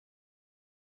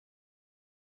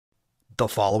The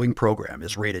following program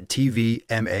is rated TV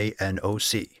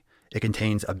MANOC. It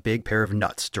contains a big pair of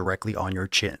nuts directly on your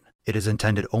chin. It is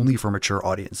intended only for mature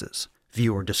audiences.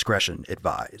 Viewer discretion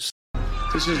advised.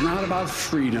 This is not about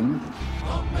freedom.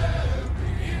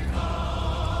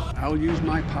 I'll use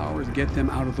my power to get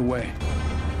them out of the way.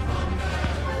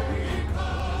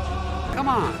 Come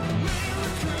on.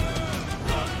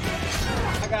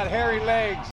 I got hairy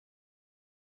legs.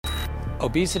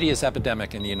 Obesity is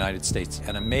epidemic in the United States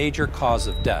and a major cause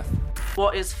of death.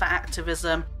 What is fat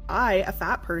activism? I, a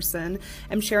fat person,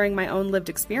 am sharing my own lived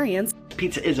experience.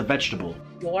 Pizza is a vegetable.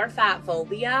 Your fat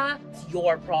phobia is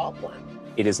your problem.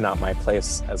 It is not my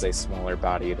place as a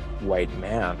smaller-bodied white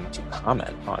man to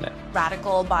comment on it.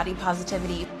 Radical body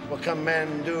positivity. What can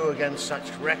men do against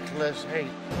such reckless hate?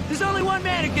 There's only one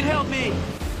man who can help me.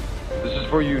 This is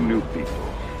for you new people.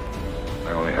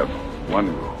 I only have one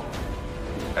rule.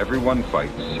 Everyone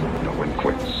fights, no one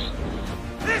quits.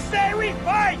 This day we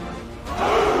fight!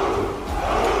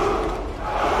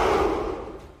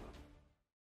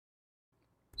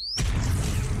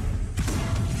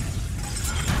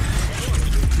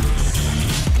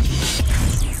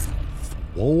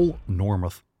 Swole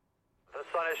Normuth. The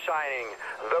sun is shining,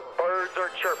 the birds are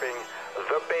chirping,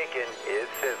 the bacon is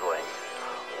sizzling.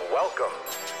 Welcome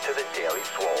to the Daily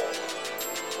Swole.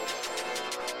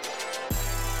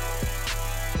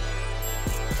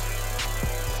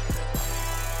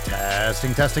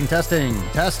 Testing. Testing.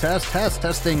 Testicles.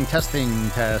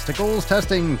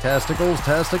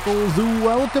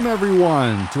 Welcome,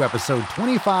 everyone, to episode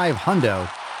 25 hundo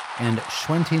and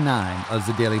 29 of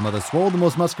the Daily Mother Swole, the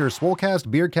most muscular swolecast,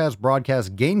 beercast,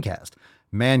 broadcast, gamecast,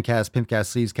 mancast, pimpcast,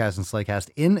 sleazecast, and slaycast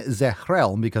in the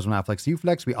realm, because when I flex, you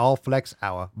flex, we all flex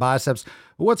our biceps.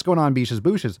 What's going on, beaches,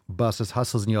 booshes, busses,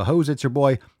 hustles, and yo hoes? It's your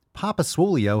boy, Papa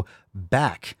Swolio,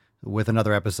 back with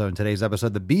another episode. In today's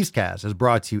episode, the Beastcast is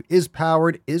brought to you, is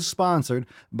powered, is sponsored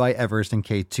by Everest and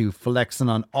K2, flexing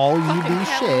on all you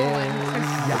beaches.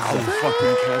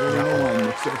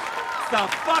 The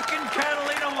fucking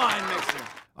Catalina wine mixer.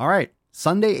 All right.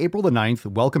 Sunday, April the 9th.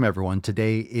 Welcome, everyone.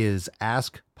 Today is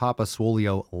Ask Papa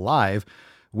Swolio Live,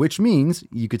 which means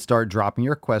you could start dropping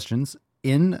your questions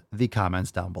in the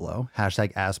comments down below.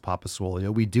 Hashtag Ask Papa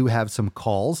Swolio. We do have some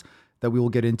calls that we will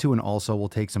get into, and also we'll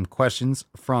take some questions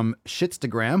from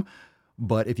Shitstagram.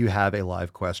 But if you have a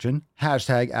live question,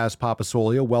 hashtag Ask Papa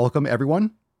Swolio. Welcome,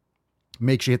 everyone.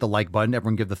 Make sure you hit the like button.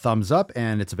 Everyone give the thumbs up,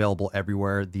 and it's available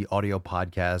everywhere. The audio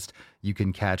podcast, you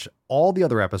can catch all the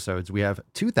other episodes. We have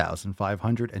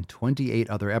 2,528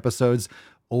 other episodes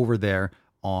over there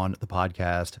on the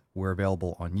podcast. We're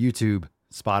available on YouTube,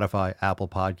 Spotify, Apple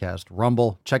Podcast,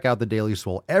 Rumble. Check out the Daily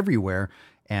Swole everywhere.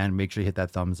 And make sure you hit that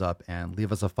thumbs up and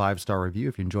leave us a 5-star review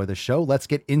if you enjoy the show. Let's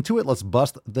get into it. Let's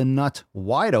bust the nut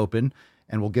wide open,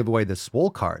 and we'll give away the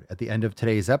Swole card at the end of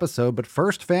today's episode. But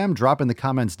first, fam, drop in the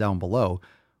comments down below.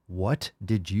 What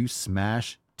did you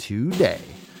smash today?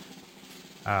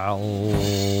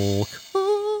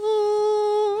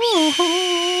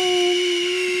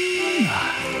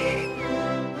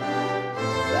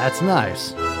 That's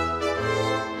nice.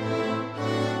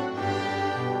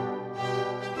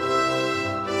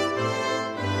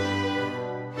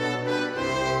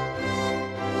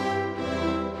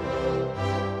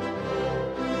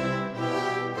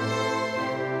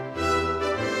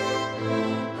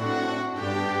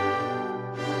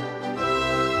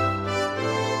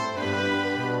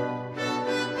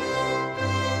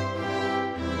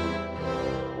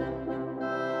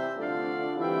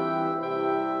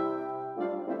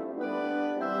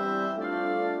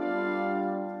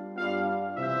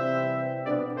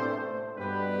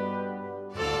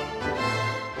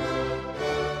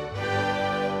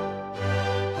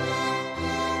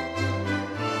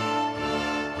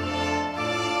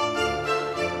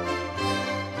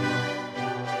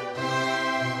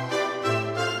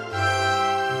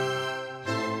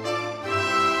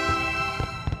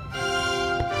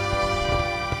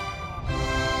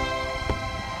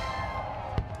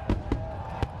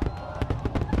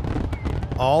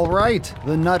 All right,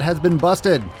 the nut has been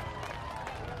busted.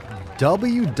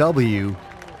 WWPSD.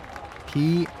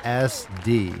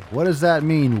 What does that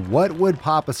mean? What would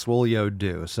Papa Swolio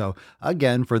do? So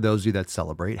again, for those of you that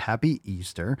celebrate, happy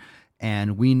Easter.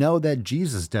 And we know that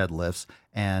Jesus deadlifts,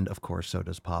 and of course, so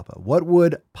does Papa. What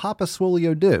would Papa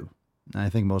Swolio do? I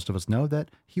think most of us know that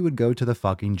he would go to the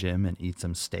fucking gym and eat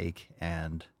some steak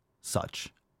and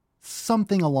such.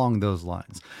 Something along those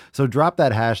lines. So drop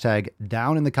that hashtag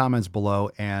down in the comments below,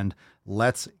 and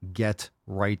let's get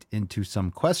right into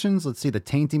some questions. Let's see the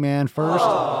Tainty Man first.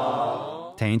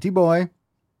 Aww. Tainty boy.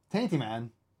 Tainty Man.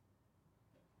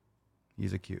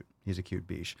 He's a cute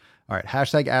beach. All right.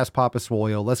 Hashtag Ask Papa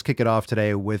Swolio. Let's kick it off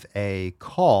today with a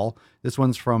call. This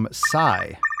one's from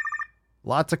Sai.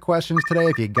 Lots of questions today.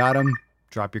 If you got them,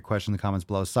 drop your question in the comments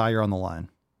below. Sai, you're on the line.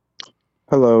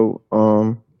 Hello.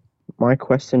 My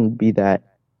question would be that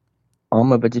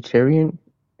I'm a vegetarian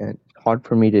and it's hard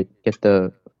for me to get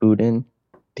the food in,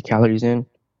 the calories in,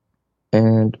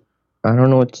 and I don't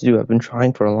know what to do. I've been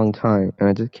trying for a long time and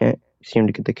I just can't seem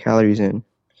to get the calories in.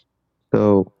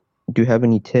 So, do you have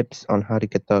any tips on how to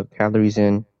get the calories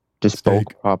in, just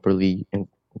bulk properly and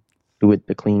do it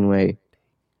the clean way?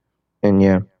 And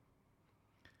yeah.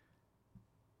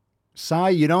 Sai,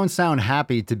 you don't sound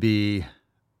happy to be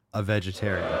a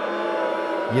vegetarian.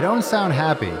 You don't sound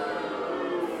happy.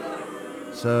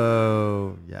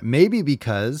 So, yeah, maybe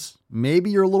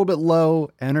you're a little bit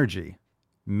low energy.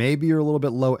 Maybe you're a little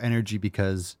bit low energy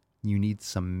because you need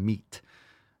some meat.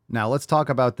 Now, let's talk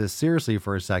about this seriously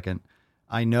for a second.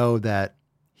 I know that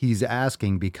he's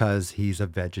asking because he's a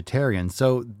vegetarian.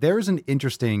 So there's an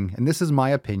interesting, and this is my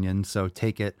opinion, so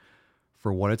take it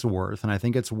for what it's worth. And I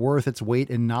think it's worth its weight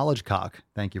in knowledge cock.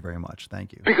 Thank you very much.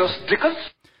 Thank you.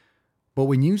 But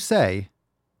when you say,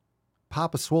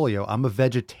 Papa Swolio, I'm a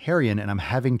vegetarian and I'm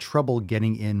having trouble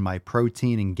getting in my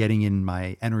protein and getting in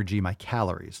my energy, my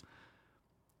calories.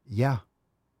 Yeah,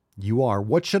 you are.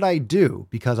 What should I do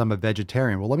because I'm a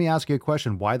vegetarian? Well, let me ask you a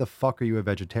question. Why the fuck are you a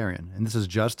vegetarian? And this is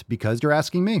just because you're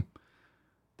asking me.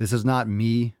 This is not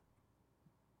me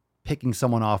picking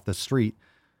someone off the street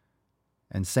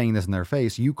and saying this in their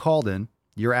face. You called in.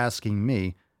 You're asking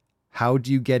me, how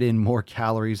do you get in more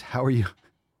calories? How are you?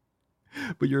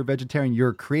 But you're a vegetarian.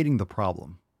 You're creating the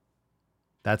problem.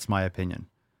 That's my opinion.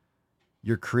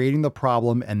 You're creating the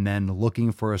problem and then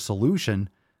looking for a solution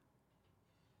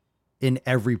in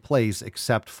every place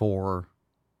except for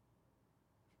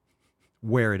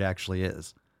where it actually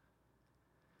is.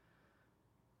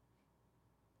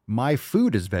 My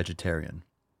food is vegetarian.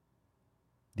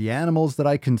 The animals that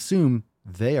I consume,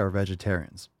 they are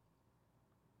vegetarians.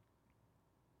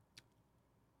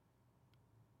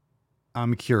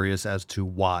 I'm curious as to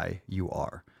why you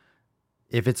are.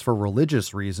 If it's for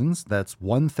religious reasons, that's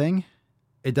one thing.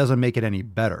 It doesn't make it any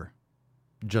better,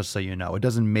 just so you know. It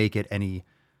doesn't make it any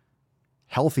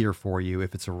healthier for you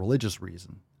if it's a religious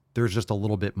reason. There's just a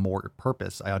little bit more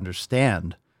purpose. I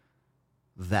understand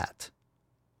that.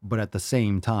 But at the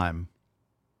same time,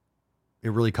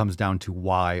 it really comes down to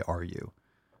why are you?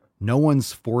 No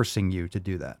one's forcing you to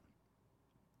do that.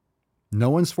 No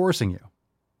one's forcing you.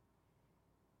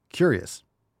 Curious.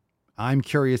 I'm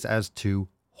curious as to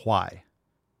why.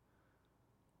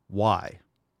 Why?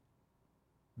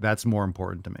 That's more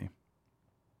important to me.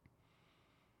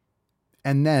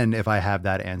 And then if I have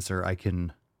that answer, I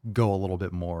can go a little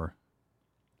bit more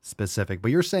specific.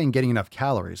 But you're saying getting enough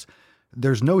calories.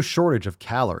 There's no shortage of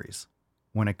calories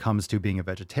when it comes to being a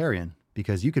vegetarian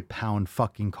because you could pound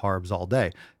fucking carbs all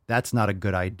day. That's not a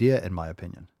good idea, in my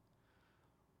opinion.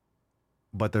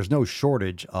 But there's no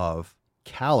shortage of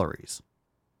calories.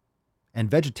 And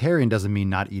vegetarian doesn't mean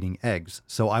not eating eggs.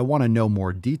 So I want to know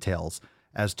more details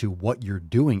as to what you're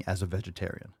doing as a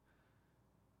vegetarian.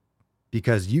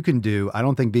 Because you can do, I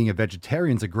don't think being a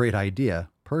vegetarian is a great idea,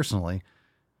 personally,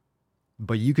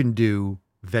 but you can do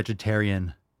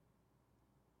vegetarian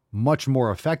much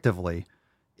more effectively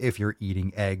if you're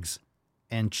eating eggs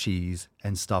and cheese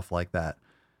and stuff like that,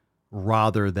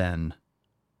 rather than,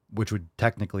 which would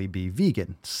technically be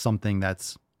vegan, something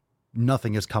that's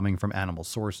nothing is coming from animal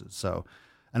sources. So,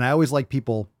 and I always like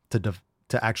people to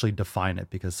actually define it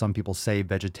because some people say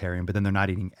vegetarian, but then they're not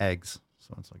eating eggs.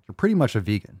 So it's like, you're pretty much a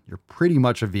vegan. You're pretty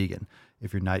much a vegan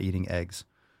if you're not eating eggs.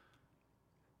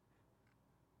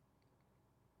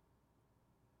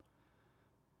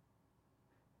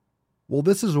 Well,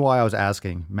 this is why I was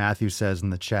asking. Matthew says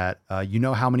in the chat, you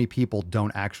know how many people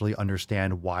don't actually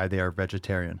understand why they are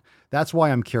vegetarian? That's why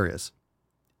I'm curious.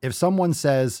 If someone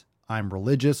says, I'm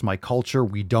religious, my culture,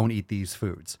 we don't eat these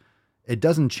foods, it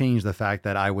doesn't change the fact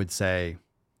that I would say,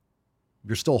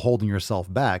 you're still holding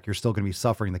yourself back. You're still going to be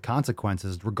suffering the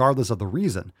consequences regardless of the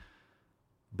reason.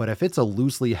 But if it's a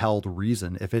loosely held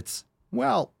reason, if it's,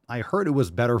 well, I heard it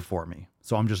was better for me,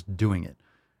 so I'm just doing it,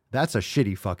 that's a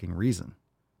shitty fucking reason.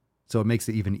 So it makes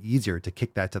it even easier to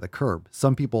kick that to the curb.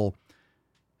 Some people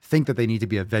think that they need to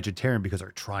be a vegetarian because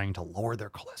they're trying to lower their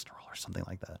cholesterol or something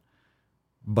like that.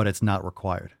 But it's not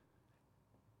required.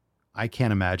 I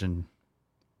can't imagine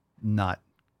not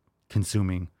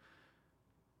consuming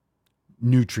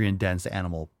nutrient-dense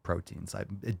animal proteins.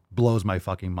 It blows my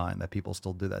fucking mind that people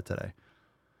still do that today.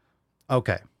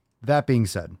 Okay, that being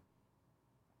said,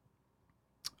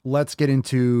 let's get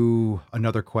into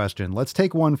another question. Let's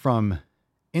take one from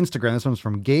Instagram. This one's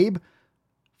from Gabe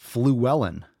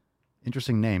Fluellen.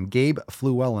 Interesting name. Gabe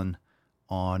Fluellen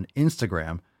on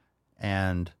Instagram.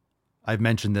 And I've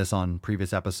mentioned this on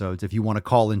previous episodes. If you want to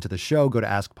call into the show, go to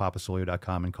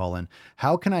askpapaswolio.com and call in.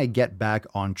 How can I get back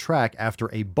on track after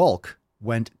a bulk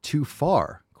went too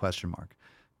far? ?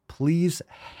 Please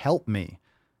help me.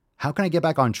 How can I get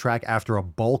back on track after a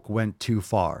bulk went too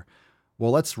far?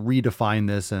 Well, let's redefine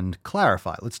this and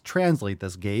clarify. Let's translate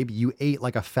this, Gabe. You ate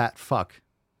like a fat fuck.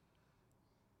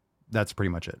 That's pretty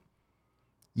much it.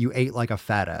 You ate like a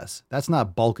fat ass. That's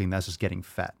not bulking. That's just getting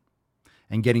fat.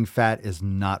 And getting fat is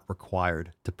not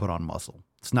required to put on muscle.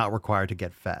 It's not required to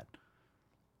get fat.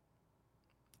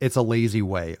 It's a lazy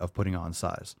way of putting on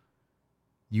size.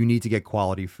 You need to get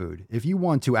quality food. If you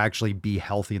want to actually be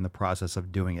healthy in the process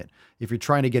of doing it, if you're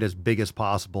trying to get as big as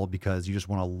possible because you just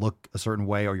want to look a certain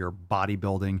way or you're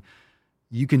bodybuilding,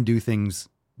 you can do things.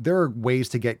 There are ways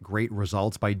to get great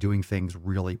results by doing things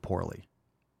really poorly.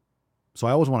 So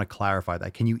I always want to clarify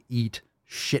that. Can you eat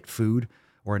shit food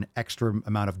or an extra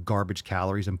amount of garbage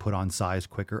calories and put on size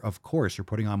quicker? Of course, you're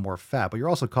putting on more fat, but you're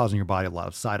also causing your body a lot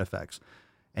of side effects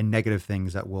and negative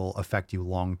things that will affect you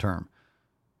long term.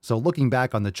 So looking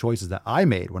back on the choices that I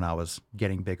made when I was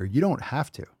getting bigger, you don't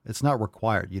have to. It's not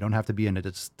required. You don't have to be in a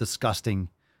disgusting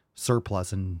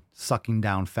surplus and sucking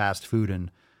down fast food and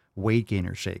weight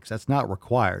gainer shakes. That's not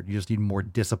required. You just need more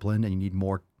discipline and you need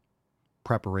more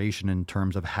preparation in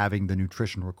terms of having the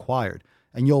nutrition required.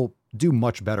 And you'll do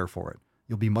much better for it.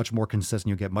 You'll be much more consistent.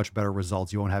 You'll get much better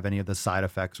results. You won't have any of the side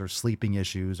effects or sleeping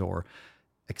issues or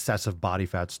excessive body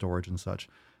fat storage and such.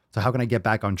 So how can I get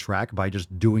back on track? By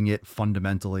just doing it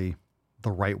fundamentally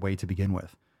the right way to begin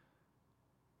with.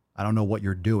 I don't know what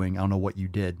you're doing. I don't know what you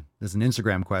did. There's an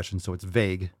Instagram question, so it's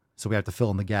vague. So we have to fill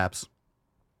in the gaps.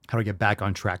 How do I get back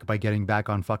on track? By getting back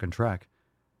on fucking track.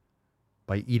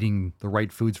 By eating the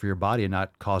right foods for your body and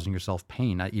not causing yourself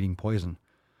pain, not eating poison.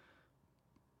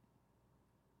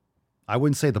 I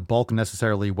wouldn't say the bulk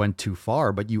necessarily went too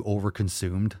far, but you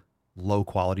overconsumed low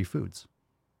quality foods.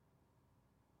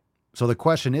 So the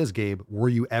question is, Gabe, were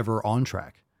you ever on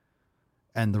track?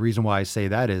 And the reason why I say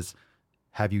that is,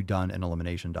 have you done an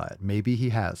elimination diet? Maybe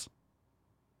he has.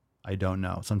 I don't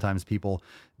know. Sometimes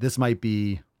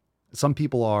some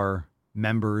people are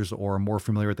members or more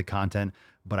familiar with the content,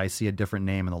 but I see a different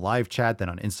name in the live chat than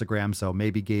on Instagram. So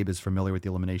maybe Gabe is familiar with the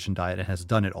elimination diet and has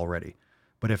done it already.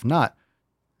 But if not,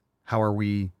 how are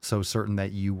we so certain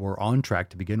that you were on track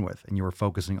to begin with and you were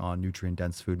focusing on nutrient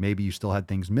dense food? Maybe you still had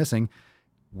things missing,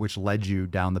 which led you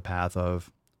down the path of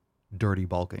dirty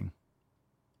bulking.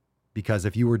 Because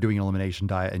if you were doing an elimination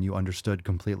diet and you understood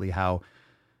completely how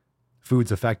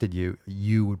foods affected you,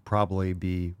 you would probably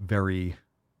be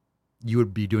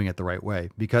doing it the right way.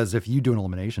 Because if you do an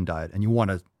elimination diet and you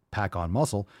want to pack on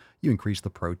muscle, you increase the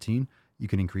protein, you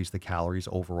can increase the calories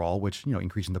overall, which,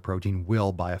 increasing the protein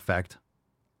will by effect,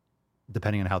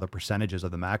 depending on how the percentages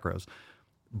of the macros,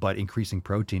 but increasing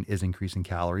protein is increasing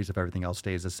calories if everything else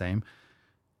stays the same.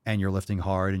 And you're lifting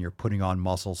hard and you're putting on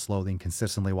muscle slowly and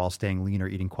consistently while staying lean or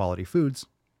eating quality foods,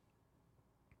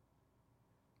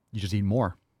 you just eat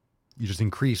more. You just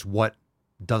increase what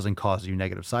doesn't cause you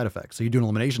negative side effects. So you do an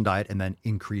elimination diet and then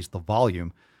increase the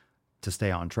volume to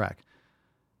stay on track.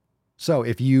 So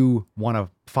if you want to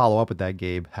follow up with that,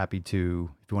 Gabe, happy to,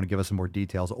 if you want to give us some more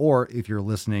details, or if you're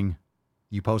listening,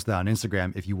 you post that on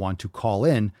Instagram. If you want to call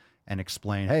in and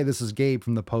explain, hey, this is Gabe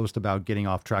from the post about getting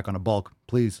off track on a bulk,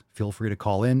 please feel free to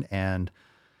call in and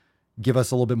give us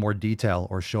a little bit more detail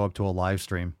or show up to a live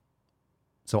stream.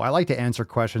 So I like to answer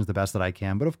questions the best that I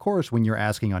can. But of course, when you're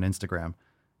asking on Instagram,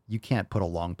 you can't put a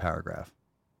long paragraph.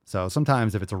 So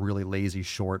sometimes if it's a really lazy,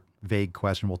 short, vague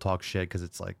question, we'll talk shit because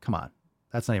it's like, come on,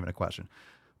 that's not even a question.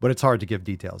 But it's hard to give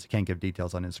details. You can't give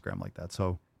details on Instagram like that.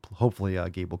 So hopefully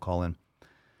Gabe will call in.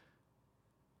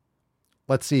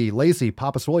 Let's see. Lacey,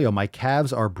 Papa Swolio, my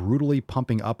calves are brutally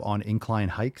pumping up on incline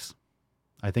hikes.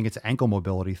 I think it's ankle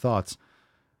mobility. Thoughts?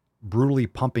 Brutally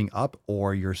pumping up,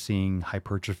 or you're seeing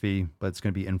hypertrophy, but it's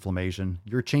going to be inflammation.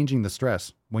 You're changing the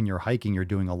stress. When you're hiking, you're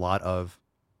doing a lot of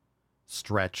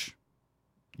stretch.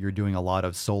 You're doing a lot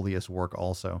of soleus work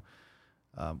also.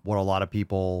 What a lot of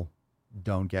people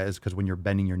don't get is because when you're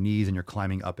bending your knees and you're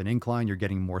climbing up an incline, you're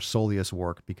getting more soleus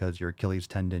work because your Achilles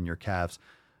tendon, your calves.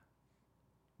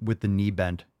 With the knee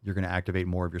bent, you're going to activate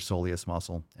more of your soleus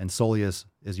muscle. And soleus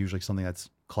is usually something that's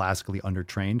classically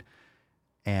undertrained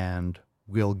and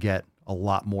will get a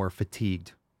lot more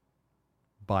fatigued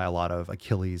by a lot of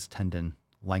Achilles tendon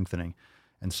lengthening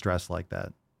and stress like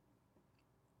that.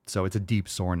 So it's a deep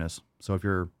soreness. So if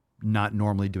you're not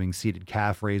normally doing seated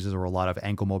calf raises or a lot of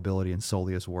ankle mobility and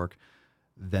soleus work,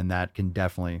 then that can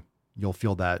definitely You'll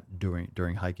feel that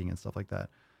during hiking and stuff like that.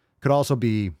 Could also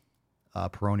be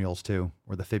peroneals too,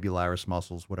 or the fibularis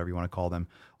muscles, whatever you want to call them,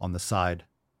 on the side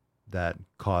that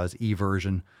cause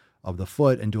eversion of the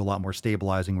foot and do a lot more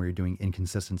stabilizing where you're doing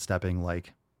inconsistent stepping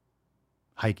like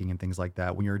hiking and things like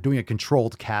that. When you're doing a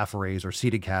controlled calf raise or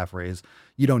seated calf raise,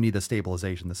 you don't need the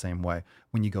stabilization the same way.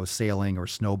 When you go sailing or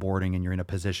snowboarding and you're in a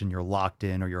position you're locked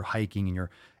in, or you're hiking and your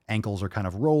ankles are kind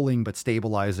of rolling but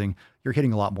stabilizing, you're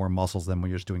hitting a lot more muscles than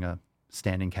when you're just doing a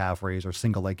standing calf raise or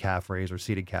single leg calf raise or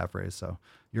seated calf raise. So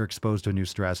you're exposed to a new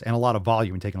stress and a lot of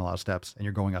volume and taking a lot of steps, and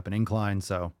you're going up an incline.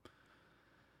 So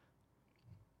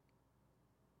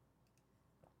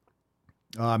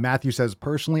Matthew says,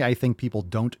 personally, I think people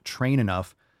don't train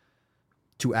enough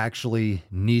to actually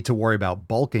need to worry about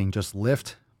bulking. Just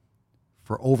lift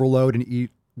for overload and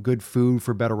eat good food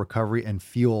for better recovery and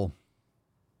fuel.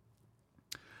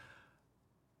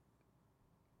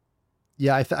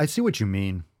 Yeah, I see what you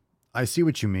mean. I see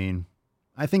what you mean.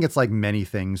 I think it's like many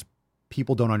things.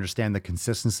 People don't understand the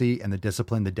consistency and the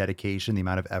discipline, the dedication, the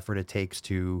amount of effort it takes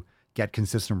to get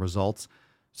consistent results.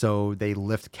 So they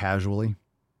lift casually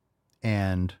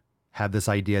and have this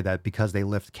idea that because they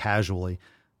lift casually,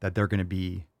 that they're going to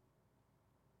be,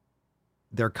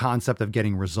 their concept of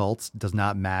getting results does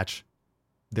not match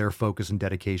their focus and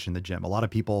dedication in the gym. A lot of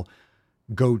people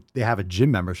they have a gym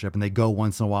membership and they go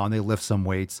once in a while and they lift some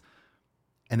weights,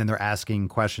 and then they're asking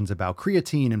questions about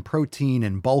creatine and protein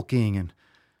and bulking, and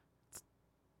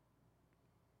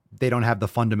they don't have the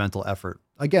fundamental effort.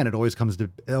 Again, it always comes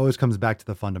back to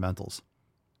the fundamentals.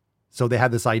 So they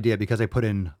have this idea because they put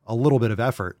in a little bit of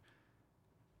effort,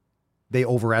 they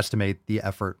overestimate the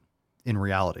effort in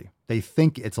reality. They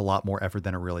think it's a lot more effort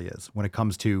than it really is when it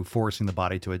comes to forcing the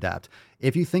body to adapt.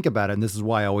 If you think about it, and this is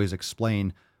why I always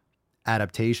explain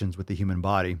adaptations with the human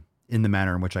body in the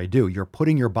manner in which I do, you're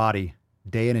putting your body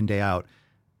day in and day out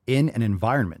in an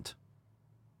environment.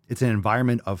 It's an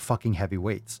environment of fucking heavy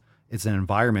weights. It's an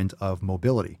environment of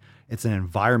mobility. It's an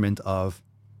environment of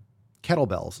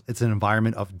kettlebells. It's an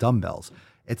environment of dumbbells.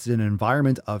 It's an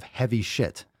environment of heavy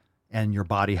shit, and your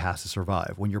body has to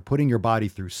survive. When you're putting your body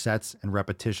through sets and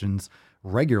repetitions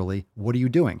regularly, what are you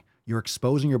doing? You're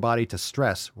exposing your body to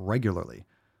stress regularly.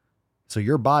 So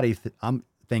your body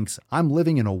thinks, I'm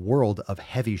living in a world of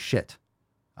heavy shit.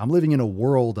 I'm living in a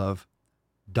world of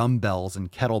dumbbells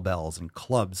and kettlebells and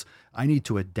clubs. I need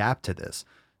to adapt to this.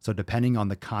 So depending on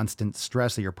the constant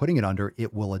stress that you're putting it under,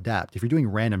 it will adapt. If you're doing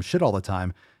random shit all the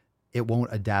time, it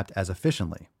won't adapt as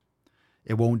efficiently.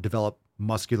 It won't develop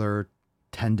muscular,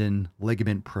 tendon,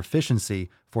 ligament proficiency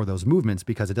for those movements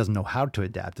because it doesn't know how to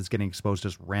adapt. It's getting exposed to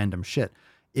just random shit.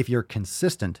 If you're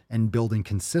consistent and building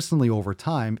consistently over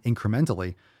time,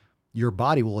 incrementally, your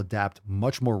body will adapt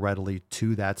much more readily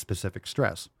to that specific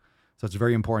stress. So it's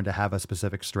very important to have a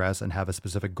specific stress and have a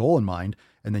specific goal in mind,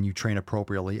 and then you train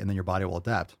appropriately, and then your body will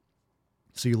adapt.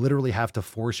 So you literally have to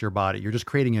force your body. You're just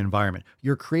creating an environment.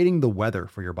 You're creating the weather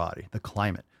for your body, the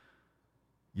climate.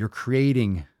 You're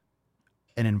creating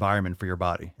an environment for your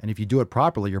body. And if you do it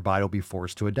properly, your body will be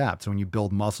forced to adapt. So when you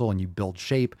build muscle and you build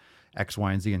shape, X,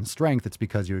 Y, and Z, and strength, it's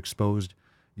because you exposed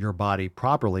your body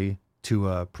properly to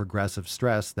a progressive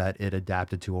stress that it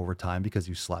adapted to over time because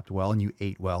you slept well and you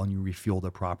ate well and you refueled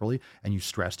it properly and you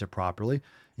stressed it properly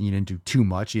and you didn't do too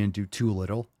much, you didn't do too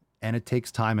little. And it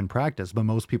takes time and practice, but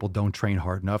most people don't train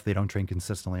hard enough. They don't train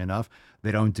consistently enough.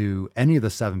 They don't do any of the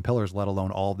 7 pillars, let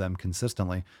alone all of them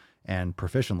consistently and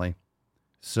proficiently.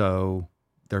 So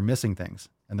they're missing things,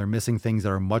 and they're missing things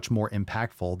that are much more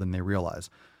impactful than they realize.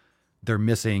 They're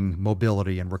missing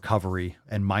mobility and recovery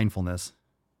and mindfulness.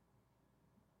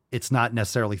 It's not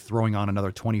necessarily throwing on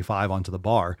another 25 onto the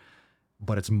bar,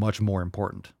 but it's much more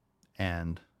important.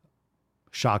 And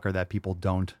shocker that people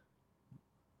don't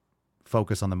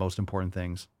focus on the most important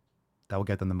things that will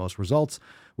get them the most results,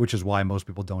 which is why most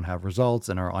people don't have results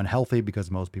and are unhealthy,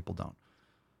 because most people don't.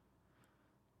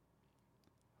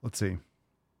 Let's see.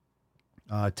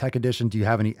 Tech Edition, do you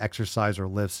have any exercise or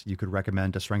lifts you could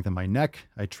recommend to strengthen my neck?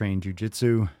 I train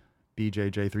jujitsu,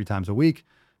 BJJ 3 times a week.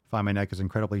 Find my neck is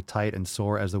incredibly tight and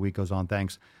sore as the week goes on.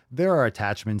 Thanks. There are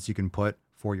attachments you can put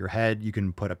for your head. You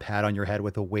can put a pad on your head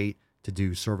with a weight to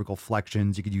do cervical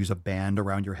flexions. You could use a band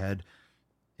around your head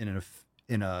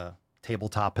in a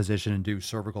tabletop position and do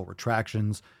cervical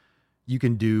retractions. You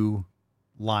can do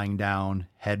lying down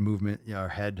head movement,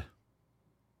 head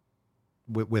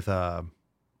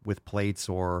with plates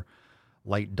or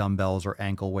light dumbbells or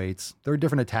ankle weights. There are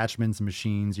different attachments,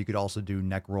 machines. You could also do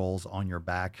neck rolls on your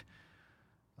back,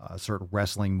 certain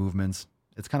wrestling movements.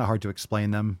 It's kind of hard to explain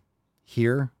them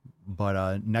here,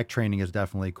 but neck training is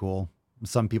definitely cool.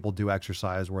 Some people do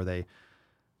exercise where they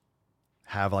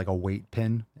have like a weight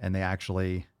pin and they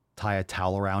actually tie a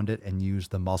towel around it and use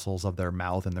the muscles of their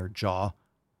mouth and their jaw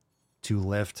to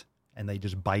lift, and they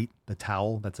just bite the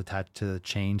towel that's attached to the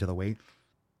chain to the weight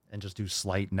and just do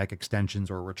slight neck extensions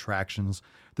or retractions.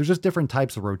 There's just different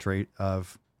types of rotate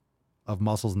of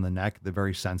muscles in the neck. They're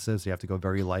very sensitive, so you have to go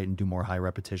very light and do more high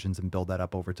repetitions and build that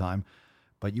up over time.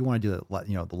 But you want to do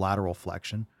the lateral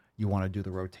flexion. You want to do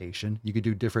the rotation. You could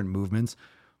do different movements.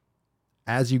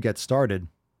 As you get started,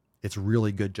 it's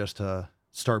really good just to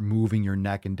start moving your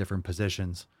neck in different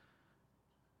positions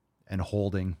and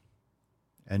holding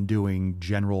and doing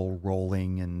general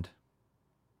rolling and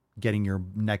getting your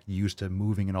neck used to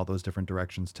moving in all those different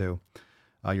directions too.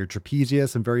 Your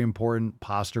trapezius, and very important,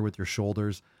 posture with your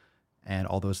shoulders and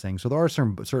all those things. So there are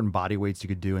certain body weights you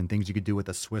could do and things you could do with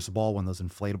a Swiss ball, one of those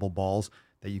inflatable balls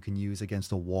that you can use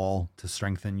against a wall to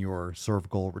strengthen your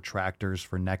cervical retractors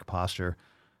for neck posture.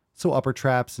 So upper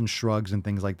traps and shrugs and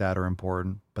things like that are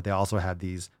important, but they also have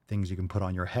these things you can put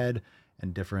on your head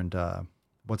and different,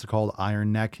 what's it called?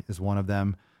 Iron neck is one of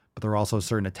them, but there are also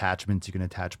certain attachments you can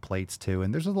attach plates to.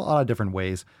 And there's a lot of different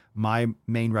ways. My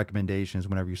main recommendation is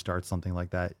whenever you start something like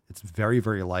that, it's very,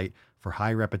 very light for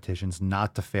high repetitions,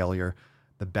 not to failure.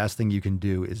 The best thing you can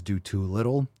do is do too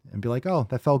little and be like, oh,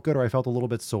 that felt good, or I felt a little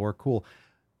bit sore. Cool.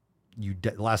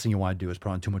 The last thing you want to do is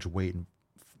put on too much weight and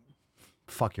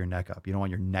fuck your neck up. You don't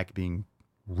want your neck being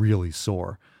really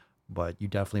sore, but you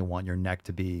definitely want your neck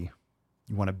to be,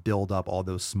 you want to build up all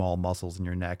those small muscles in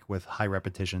your neck with high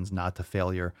repetitions, not to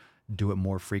failure. Do it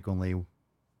more frequently,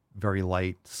 very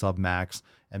light, sub max,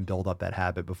 and build up that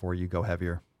habit before you go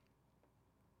heavier.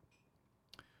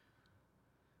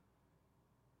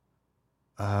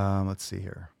 Let's see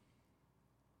here.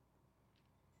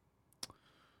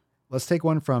 Let's take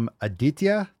one from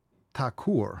Aditya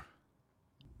Thakur,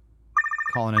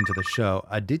 calling into the show.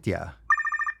 Aditya.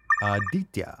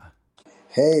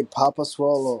 Hey, Papa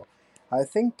Swallow.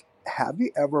 Have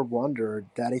you ever wondered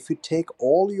that if you take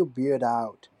all your beard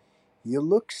out, you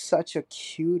look such a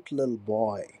cute little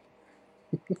boy?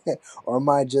 Or am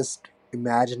I just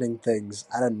imagining things?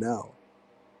 I don't know.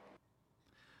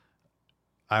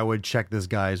 I would check this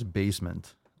guy's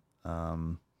basement.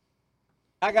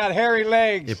 I got hairy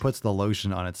legs. It puts the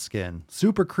lotion on its skin.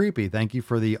 Super creepy. Thank you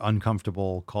for the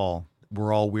uncomfortable call.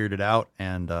 We're all weirded out,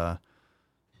 and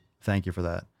thank you for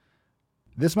that.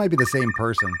 This might be the same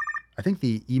person. I think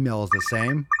the email is the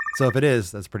same. So if it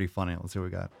is, that's pretty funny. Let's see what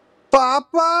we got.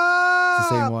 Papa! It's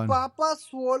the same one. Papa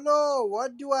Swallow,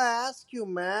 what do I ask you,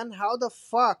 man? How the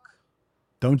fuck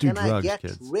Don't do can drugs, I get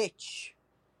kids. rich?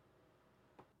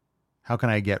 How can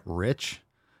I get rich?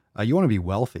 You want to be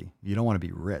wealthy. You don't want to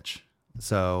be rich.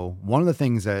 So one of the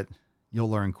things that you'll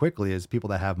learn quickly is people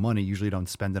that have money usually don't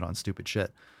spend it on stupid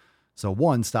shit. So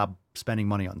one, stop spending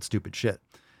money on stupid shit.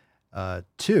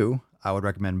 Two, I would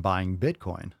recommend buying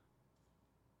Bitcoin,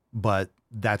 but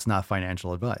that's not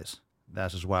financial advice.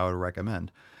 That's just what I would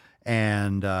recommend.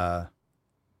 And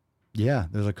yeah,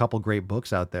 there's a couple great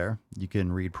books out there. You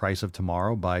can read Price of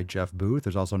Tomorrow by Jeff Booth.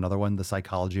 There's also another one, The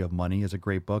Psychology of Money, is a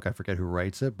great book. I forget who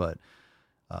writes it, but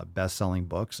best-selling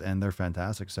books, and they're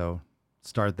fantastic. So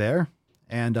start there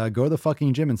and go to the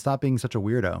fucking gym and stop being such a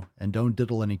weirdo, and don't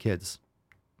diddle any kids.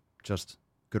 Just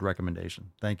good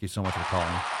recommendation. Thank you so much for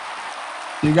calling.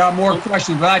 You got more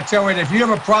questions, but I tell you, if you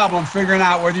have a problem figuring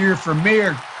out whether you're for me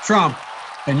or Trump,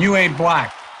 then you ain't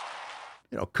black.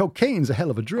 You know, cocaine's a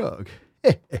hell of a drug.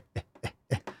 Yeah.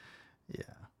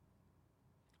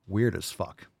 Weird as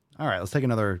fuck. All right, let's take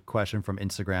another question from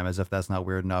Instagram, as if that's not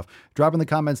weird enough. Drop in the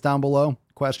comments down below.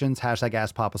 Questions, hashtag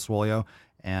AskPapaSwolio.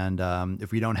 And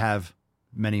if we don't have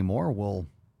many more, we'll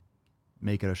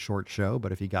make it a short show.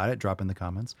 But if you got it, drop in the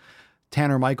comments.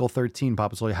 Tanner Michael 13,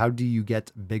 Papa Swolio, how do you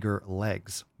get bigger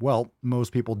legs? Well,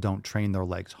 most people don't train their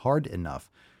legs hard enough.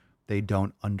 They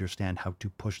don't understand how to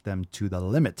push them to the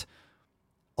limit.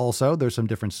 Also, there's some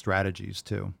different strategies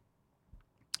too.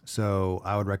 So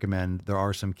I would recommend, there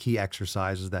are some key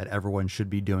exercises that everyone should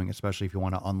be doing, especially if you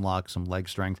want to unlock some leg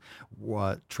strength,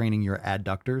 training your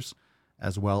adductors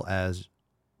as well as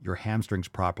your hamstrings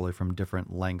properly from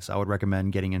different lengths. I would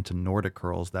recommend getting into Nordic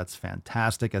curls. That's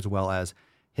fantastic, as well as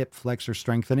hip flexor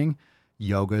strengthening.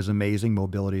 Yoga is amazing.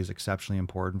 Mobility is exceptionally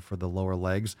important for the lower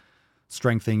legs.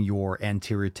 Strengthening your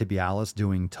anterior tibialis,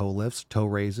 doing toe lifts, toe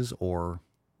raises, or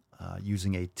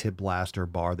using a tib blaster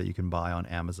bar that you can buy on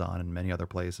Amazon and many other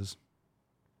places.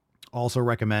 Also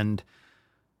recommend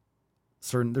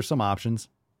there's some options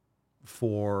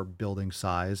for building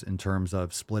size in terms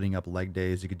of splitting up leg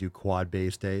days. You could do quad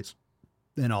base days,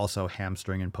 and also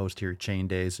hamstring and posterior chain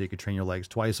days. So you could train your legs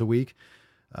twice a week.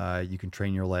 You can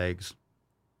train your legs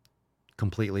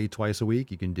completely twice a week.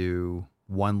 You can do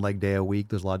one leg day a week.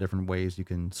 There's a lot of different ways you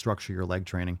can structure your leg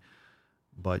training,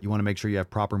 but you want to make sure you have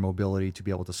proper mobility to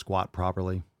be able to squat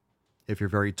properly. If you're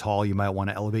very tall, you might want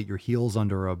to elevate your heels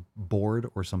under a board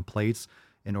or some plates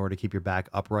in order to keep your back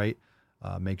upright.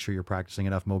 Make sure you're practicing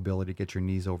enough mobility to get your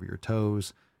knees over your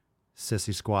toes.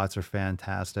 Sissy squats are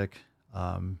fantastic.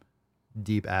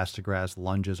 Deep ass to grass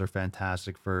lunges are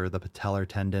fantastic for the patellar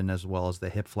tendon as well as the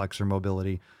hip flexor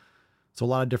mobility. So a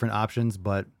lot of different options,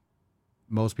 but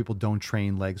most people don't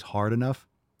train legs hard enough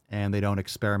and they don't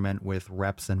experiment with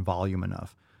reps and volume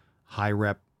enough. High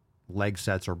rep leg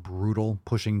sets are brutal.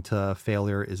 Pushing to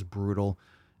failure is brutal.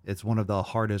 It's one of the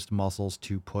hardest muscles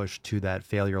to push to that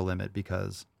failure limit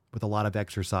because with a lot of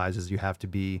exercises, you have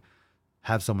to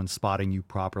have someone spotting you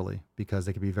properly because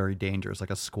they can be very dangerous.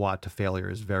 Like a squat to failure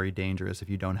is very dangerous if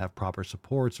you don't have proper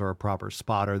supports or a proper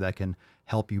spotter that can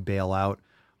help you bail out.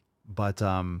 But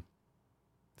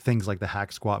things like the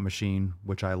hack squat machine,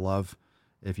 which I love,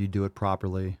 if you do it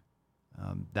properly,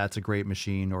 that's a great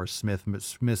machine. Or Smith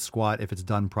squat, if it's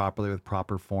done properly with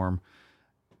proper form,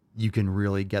 you can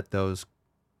really get those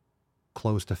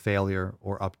close to failure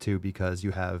or up to because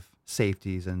you have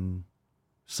safeties and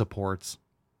supports,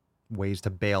 ways to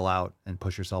bail out and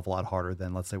push yourself a lot harder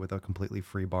than, let's say, with a completely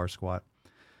free bar squat.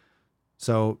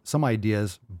 So some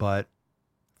ideas, but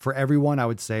for everyone, I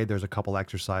would say there's a couple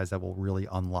exercises that will really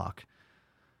unlock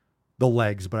the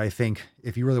legs. But I think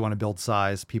if you really want to build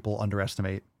size, people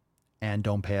underestimate and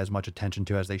don't pay as much attention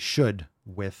to as they should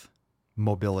with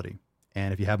mobility.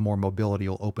 And if you have more mobility,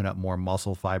 you'll open up more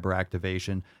muscle fiber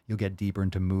activation. You'll get deeper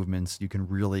into movements. You can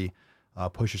really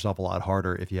push yourself a lot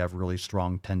harder if you have really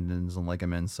strong tendons and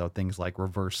ligaments. So things like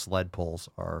reverse sled pulls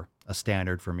are a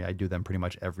standard for me. I do them pretty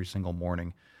much every single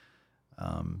morning.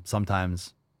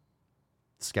 Sometimes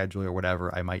schedule or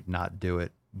whatever, I might not do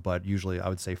it, but usually I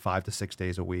would say 5 to 6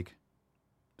 days a week,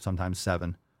 sometimes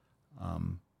 7.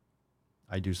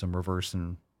 I do some reverse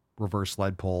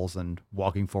sled pulls and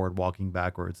walking forward, walking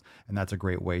backwards. And that's a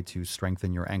great way to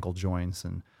strengthen your ankle joints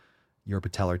and your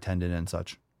patellar tendon and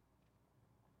such.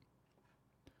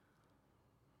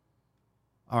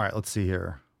 All right, let's see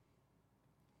here.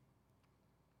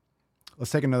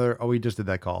 Let's take another. Oh, we just did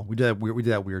that call. We did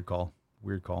that weird call.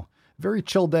 Weird call. Very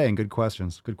chill day and good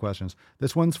questions. Good questions.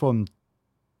 This one's from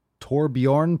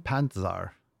Torbjorn Panzar.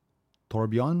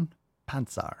 Torbjorn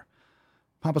Panzar.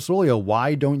 Papa Swolio,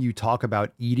 why don't you talk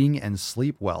about eating and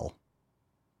sleep well?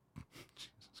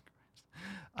 Jesus Christ.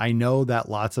 I know that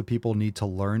lots of people need to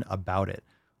learn about it.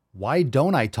 Why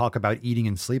don't I talk about eating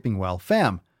and sleeping well?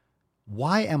 Fam,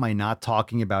 why am I not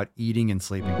talking about eating and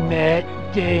sleeping well?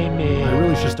 Matt Damon. I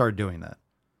really should start doing that.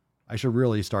 I should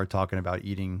really start talking about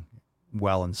eating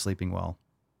well and sleeping well.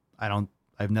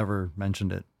 I've never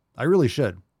mentioned it. I really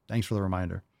should. Thanks for the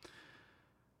reminder.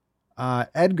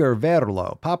 Edgar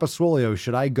Verlo, Papa Swolio,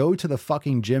 should I go to the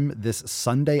fucking gym this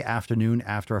Sunday afternoon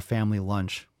after a family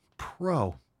lunch?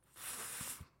 Fuck.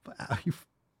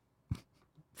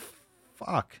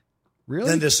 Really?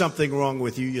 Then there's something wrong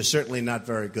with you. You're certainly not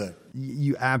very good.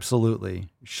 You absolutely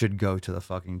should go to the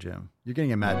fucking gym. You're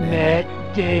getting a Matt Damon.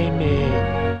 Matt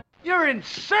Damon. You're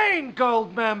insane,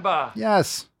 gold member.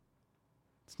 Yes.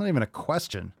 It's not even a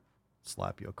question.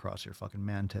 Slap you across your fucking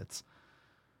man tits.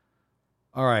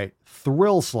 All right.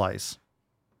 Thrill Slice.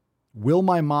 Will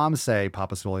my mom say,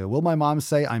 Papa Swolio, will my mom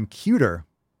say I'm cuter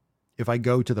if I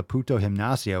go to the Puto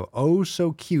Gimnasio? Oh,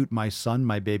 so cute, my son,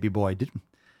 my baby boy.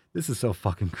 This is so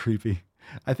fucking creepy.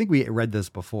 I think we read this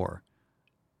before.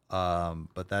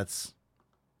 But that's...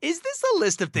 Is this a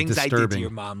list of things disturbing. I did to your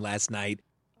mom last night?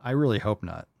 I really hope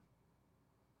not.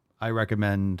 I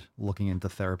recommend looking into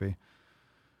therapy.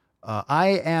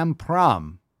 I am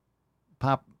prom.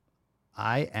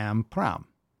 I am prom.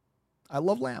 I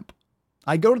love lamp.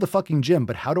 I go to the fucking gym,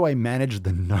 but how do I manage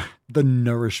the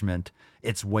nourishment?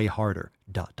 It's way harder. ...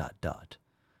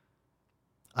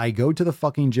 I go to the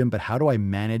fucking gym, but how do I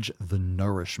manage the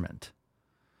nourishment?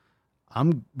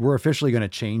 We're officially going to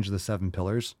change the 7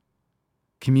 pillars.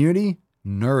 Community,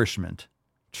 nourishment,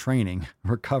 training,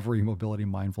 recovery, mobility,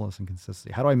 mindfulness, and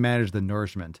consistency. How do I manage the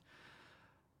nourishment?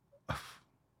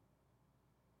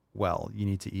 Well, you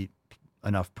need to eat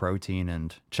enough protein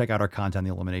and check out our content,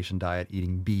 the elimination diet,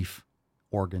 eating beef,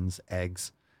 organs,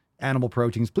 eggs, animal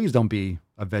proteins. Please don't be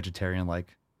a vegetarian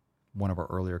like one of our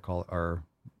earlier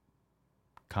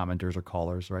commenters or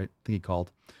callers, right? I think he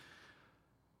called.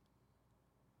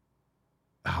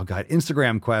 Oh God,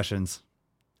 Instagram questions.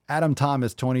 Adam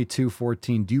Thomas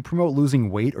 2214. Do you promote losing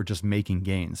weight or just making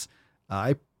gains?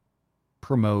 I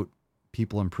promote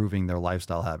people improving their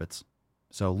lifestyle habits.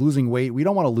 So losing weight, we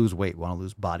don't want to lose weight. We want to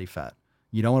lose body fat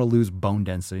You don't want to lose bone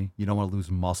density. You don't want to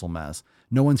lose muscle mass.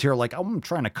 No one's here like, I'm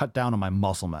trying to cut down on my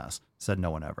muscle mass, said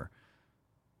no one ever.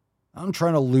 I'm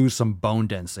trying to lose some bone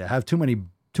density. I have too many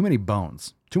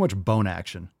bones, too much bone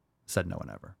action, said no one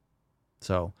ever.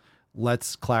 So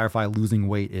let's clarify, losing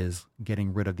weight is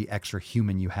getting rid of the extra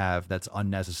human you have that's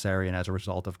unnecessary and as a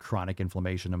result of chronic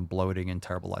inflammation and bloating and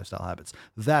terrible lifestyle habits.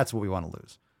 That's what we want to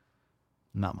lose,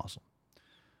 not muscle.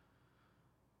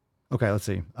 Okay, let's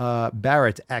see.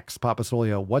 Barrett X Papa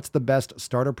Swolio, what's the best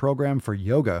starter program for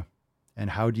yoga?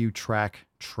 And how do you track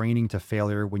training to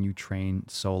failure when you train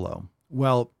solo?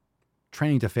 Well,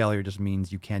 training to failure just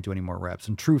means you can't do any more reps.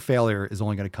 And true failure is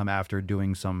only going to come after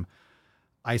doing some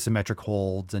isometric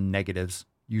holds and negatives,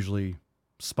 usually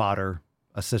spotter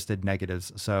assisted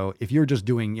negatives. So if you're just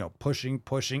doing, pushing,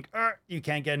 you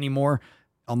can't get any more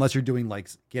unless you're doing like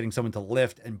getting someone to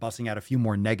lift and busting out a few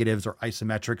more negatives or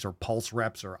isometrics or pulse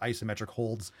reps or isometric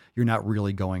holds. You're not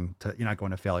going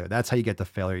to failure. That's how you get to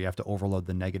failure. You have to overload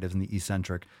the negatives and the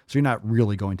eccentric. So you're not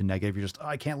really going to negative. You're just,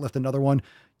 I can't lift another one.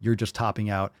 You're just topping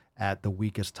out at the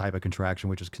weakest type of contraction,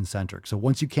 which is concentric. So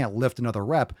once you can't lift another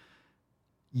rep,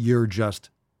 you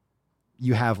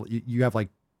have like,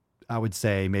 I would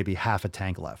say maybe half a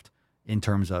tank left in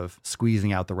terms of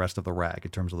squeezing out the rest of the rag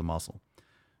in terms of the muscle.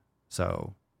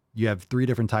 So you have 3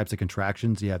 different types of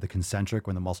contractions. You have the concentric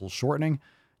when the muscle is shortening.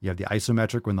 You have the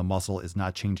isometric when the muscle is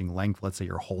not changing length. Let's say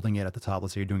you're holding it at the top.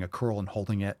 Let's say you're doing a curl and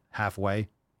holding it halfway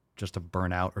just to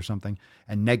burn out or something.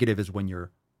 And negative is when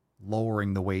you're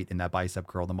lowering the weight in that bicep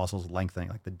curl. The muscle's lengthening,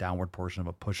 like the downward portion of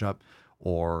a push-up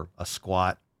or a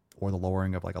squat or the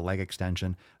lowering of like a leg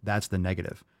extension. That's the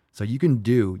negative. So you can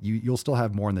you'll still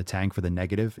have more in the tank for the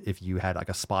negative if you had like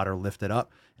a spotter lift it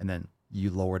up and then you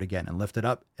lower it again and lift it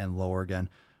up and lower again.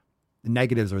 The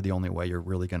negatives are the only way you're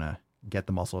really going to get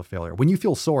the muscle of failure. When you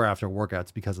feel sore after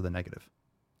workouts because of the negative,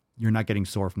 you're not getting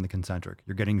sore from the concentric.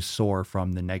 You're getting sore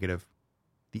from the negative,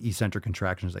 the eccentric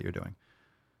contractions that you're doing.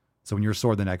 So when you're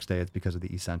sore the next day, it's because of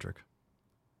the eccentric.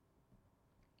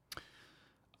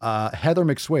 Heather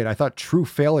McSwade, I thought true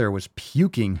failure was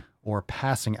puking or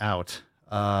passing out.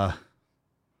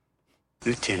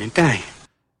 Lieutenant Dan.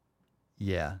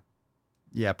 Yeah.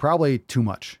 Yeah, probably too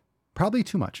much.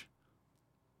 It's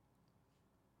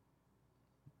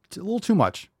a little too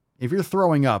much. If you're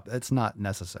throwing up, it's not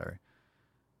necessary.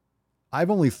 I've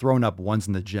only thrown up once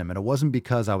in the gym, and it wasn't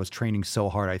because I was training so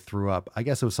hard I threw up. I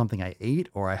guess it was something I ate,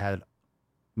 or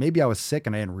maybe I was sick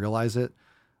and I didn't realize it.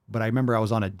 But I remember I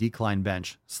was on a decline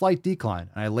bench, slight decline,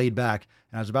 and I laid back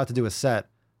and I was about to do a set.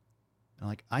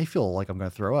 And I feel like I'm going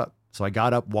to throw up. So I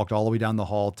got up, walked all the way down the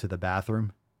hall to the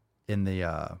bathroom in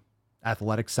the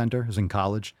athletics center. It was in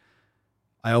college.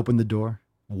 I opened the door,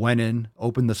 went in,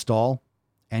 opened the stall,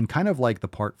 and kind of like the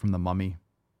part from The Mummy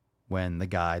when the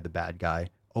bad guy,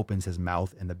 opens his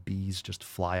mouth and the bees just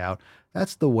fly out.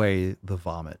 That's the way the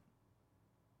vomit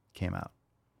came out.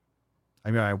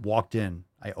 I mean, I walked in,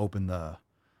 I opened the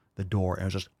door, and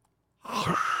it was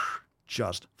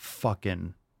just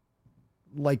fucking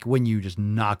like when you just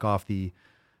knock off the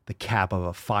cap of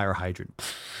a fire hydrant.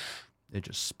 It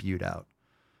just spewed out.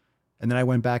 And then I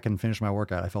went back and finished my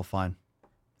workout. I felt fine.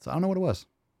 So I don't know what it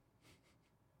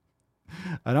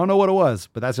was.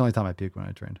 But that's the only time I puked when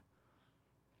I trained.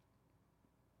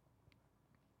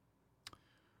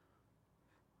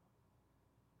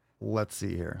 Let's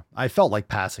see here. I felt like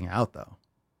passing out though.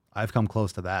 I've come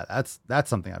close to that. That's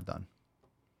something I've done.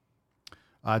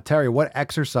 Terry, what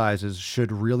exercises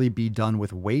should really be done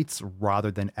with weights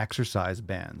rather than exercise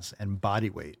bands and body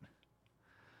weight?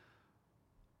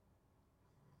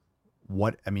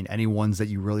 Any ones that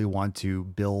you really want to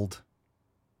build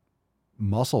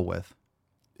muscle with.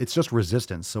 It's just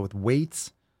resistance. So with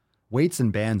weights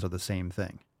and bands are the same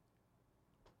thing.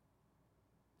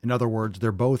 In other words,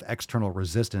 they're both external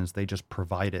resistance. They just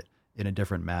provide it in a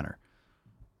different manner.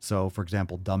 So for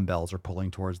example, dumbbells are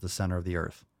pulling towards the center of the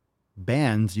earth.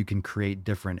 Bands, you can create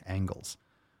different angles,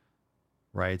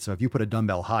 right? So if you put a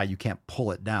dumbbell high, you can't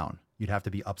pull it down. You'd have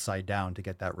to be upside down to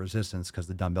get that resistance because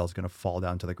the dumbbell is going to fall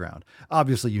down to the ground.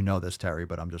 Obviously, you know this, Terry,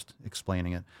 but I'm just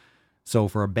explaining it. So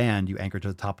for a band, you anchor to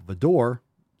the top of a door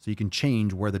so you can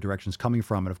change where the direction is coming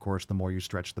from. And of course, the more you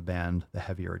stretch the band, the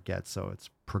heavier it gets. So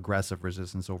it's progressive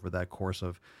resistance over that course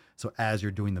so as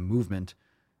you're doing the movement,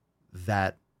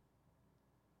 that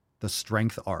the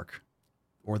strength arc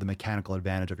or the mechanical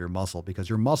advantage of your muscle, because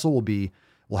your muscle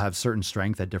will have certain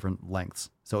strength at different lengths.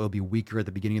 So it'll be weaker at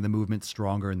the beginning of the movement,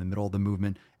 stronger in the middle of the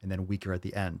movement, and then weaker at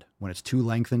the end when it's too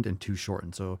lengthened and too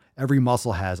shortened. So every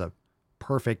muscle has a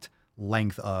perfect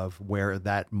length of where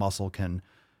that muscle can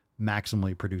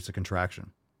maximally produce a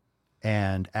contraction.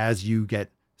 And as you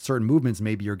get certain movements,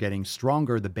 maybe you're getting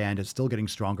stronger, the band is still getting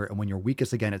stronger. And when you're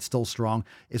weakest again, it's still strong.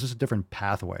 It's just a different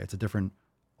pathway. It's a different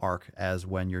arc as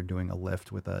when you're doing a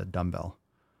lift with a dumbbell.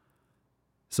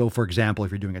 So for example,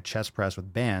 if you're doing a chest press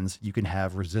with bands, you can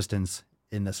have resistance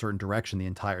in a certain direction the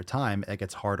entire time. It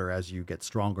gets harder as you get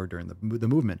stronger during the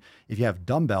movement. If you have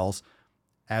dumbbells,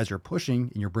 as you're pushing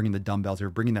and you're bringing the dumbbells, you're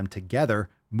bringing them together,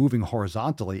 moving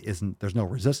horizontally there's no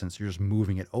resistance. You're just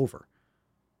moving it over.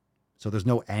 So there's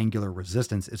no angular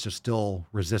resistance. It's just still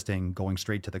resisting going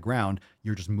straight to the ground.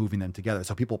 You're just moving them together.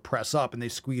 So people press up and they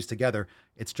squeeze together.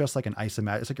 It's just like an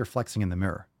isometric. It's like you're flexing in the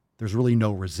mirror. There's really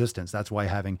no resistance. That's why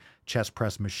having chest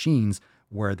press machines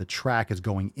where the track is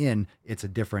going in,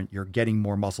 you're getting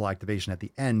more muscle activation at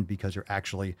the end because you're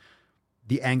actually,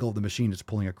 the angle of the machine is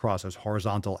pulling across. There's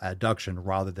horizontal adduction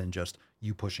rather than just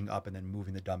you pushing up and then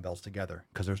moving the dumbbells together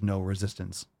because there's no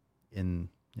resistance in,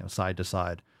 side to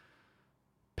side,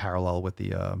 parallel with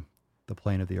the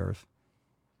plane of the earth.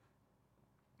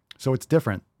 So it's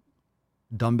different.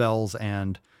 Dumbbells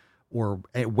or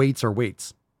weights are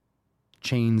weights.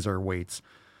 Chains are weights.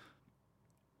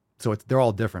 So they're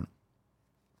all different.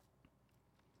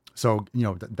 So,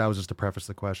 that was just to preface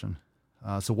the question.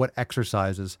 So what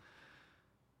exercises,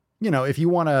 if you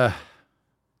want to,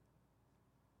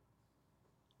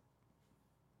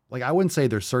 I wouldn't say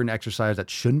there's certain exercises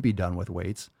that shouldn't be done with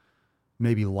weights,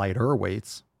 maybe lighter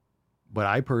weights, but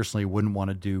I personally wouldn't want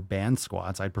to do band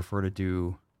squats. I'd prefer to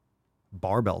do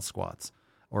barbell squats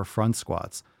or front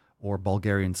squats or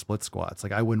Bulgarian split squats.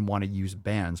 I wouldn't want to use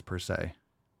bands per se.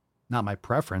 Not my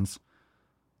preference,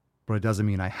 but it doesn't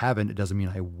mean I haven't. It doesn't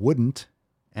mean I wouldn't.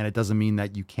 And it doesn't mean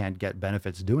that you can't get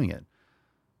benefits doing it.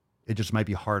 It just might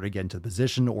be hard to get into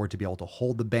position or to be able to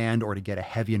hold the band or to get a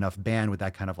heavy enough band with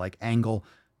that kind of angle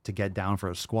to get down for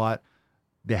a squat.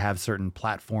 They have certain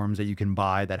platforms that you can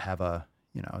buy that have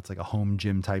it's like a home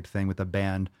gym type thing with a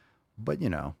band, but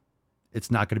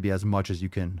it's not going to be as much as you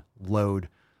can load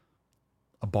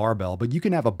a barbell, but you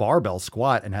can have a barbell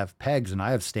squat and have pegs, and I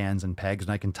have stands and pegs,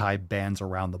 and I can tie bands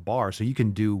around the bar. So you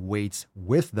can do weights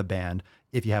with the band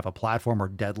if you have a platform, or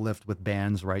deadlift with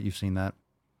bands, right? You've seen that.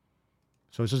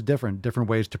 So it's just different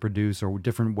ways to produce, or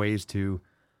different ways to,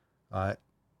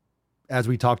 as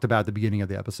we talked about at the beginning of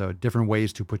the episode, different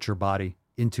ways to put your body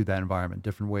into that environment,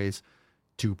 different ways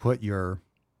to put your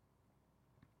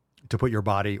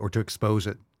body or to expose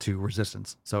it to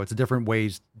resistance. So it's different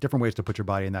ways to put your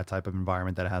body in that type of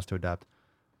environment that it has to adapt.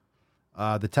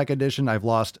 The tech edition, I've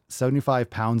lost 75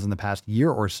 pounds in the past year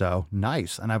or so.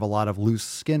 Nice. And I have a lot of loose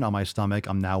skin on my stomach.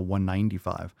 I'm now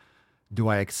 195. Do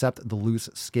I accept the loose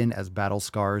skin as battle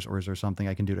scars, or is there something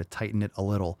I can do to tighten it a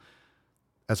little?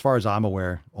 As far as I'm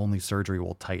aware, only surgery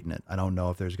will tighten it. I don't know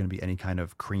if there's going to be any kind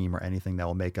of cream or anything that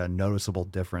will make a noticeable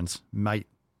difference. Might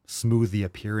smooth the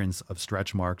appearance of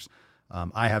stretch marks.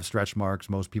 I have stretch marks.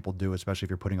 Most people do, especially if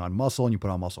you're putting on muscle and you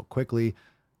put on muscle quickly.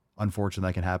 Unfortunately,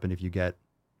 that can happen if you get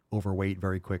overweight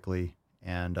very quickly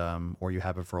and, or you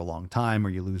have it for a long time, or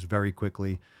you lose very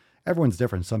quickly. Everyone's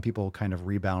different. Some people kind of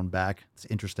rebound back. It's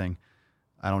interesting.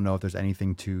 I don't know if there's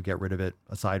anything to get rid of it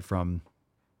aside from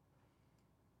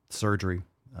surgery.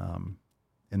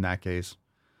 In that case,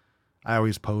 I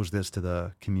always pose this to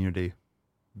the community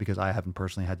because I haven't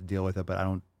personally had to deal with it,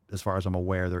 but as far as I'm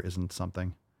aware, there isn't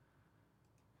something.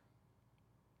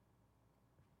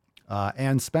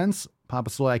 And Spence, Papa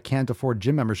Swolio, I can't afford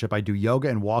gym membership. I do yoga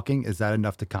and walking. Is that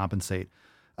enough to compensate?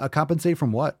 Compensate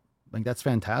from what? That's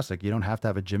fantastic. You don't have to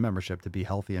have a gym membership to be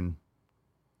healthy and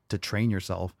to train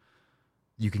yourself.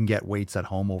 You can get weights at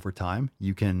home over time.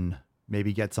 You can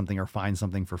maybe get something or find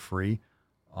something for free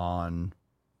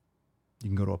you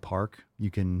can go to a park.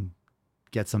 You can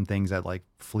get some things at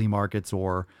flea markets,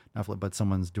 or but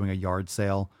someone's doing a yard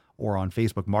sale, or on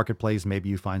Facebook Marketplace. Maybe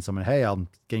you find someone, hey, I'm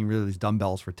getting rid of these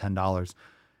dumbbells for $10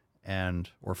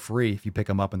 or free if you pick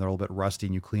them up and they're a little bit rusty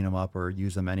and you clean them up or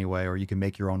use them anyway. Or you can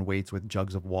make your own weights with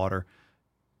jugs of water.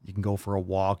 You can go for a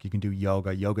walk. You can do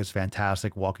yoga. Yoga is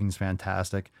fantastic. Walking is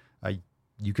fantastic.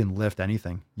 You can lift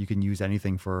anything. You can use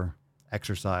anything for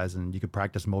exercise, and you can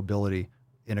practice mobility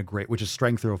which is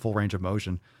strength through a full range of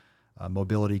motion.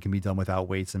 Mobility can be done without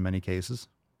weights in many cases,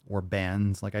 or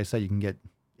bands. Like I said, you can get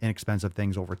inexpensive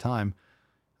things over time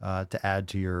to add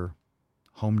to your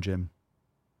home gym.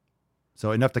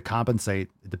 So enough to compensate.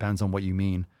 It depends on what you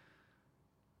mean.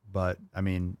 But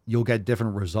you'll get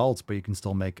different results, but you can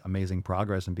still make amazing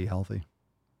progress and be healthy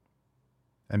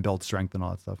and build strength and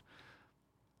all that stuff.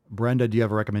 Brenda, do you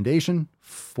have a recommendation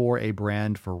for a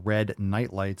brand for red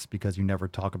night lights? Because you never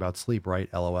talk about sleep, right?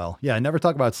 LOL. Yeah, I never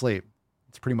talk about sleep.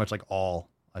 It's pretty much all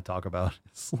I talk about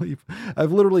is sleep.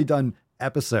 I've literally done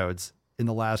episodes in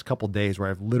the last couple days where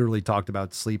I've literally talked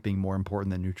about sleep being more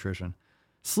important than nutrition.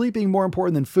 Sleeping more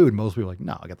important than food. Most people are like,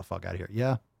 no, I'll get the fuck out of here.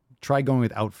 Yeah. Try going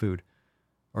without food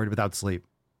or without sleep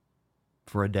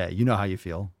for a day. You know how you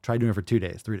feel. Try doing it for 2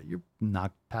 days, 3 days. You're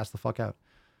knocked past the fuck out.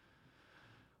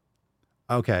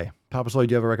 Okay. Papa Swolio,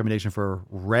 do you have a recommendation for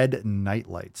red night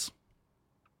lights?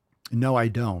 No, I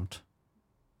don't.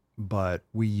 But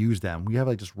we use them. We have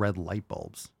like just red light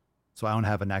bulbs. So I don't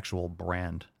have an actual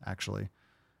brand, actually.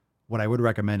 What I would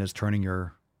recommend is turning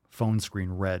your phone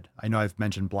screen red. I know I've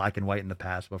mentioned black and white in the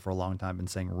past, but for a long time I've been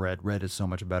saying red. Red is so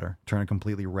much better. Turn it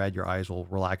completely red. Your eyes will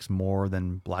relax more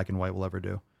than black and white will ever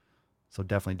do. So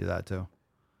definitely do that too.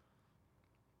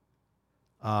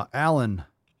 Alan,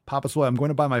 Papa Swolio, I'm going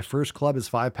to buy my first club. Is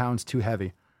 5 pounds too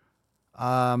heavy?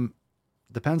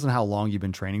 Depends on how long you've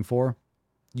been training for.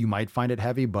 You might find it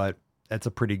heavy, but that's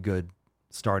a pretty good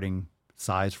starting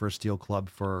size for a steel club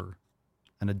for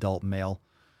an adult male.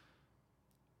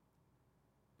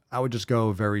 I would just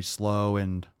go very slow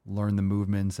and learn the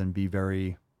movements and be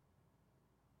very,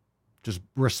 just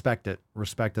respect it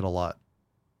a lot.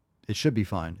 It should be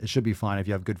fine. It should be fine if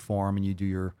you have good form and you do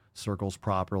your circles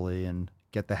properly and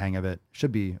get the hang of it. It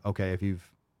should be okay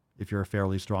if you're a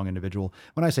fairly strong individual.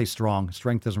 When I say strong,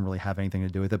 strength doesn't really have anything to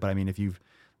do with it, but I mean, if you've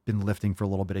been lifting for a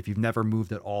little bit, if you've never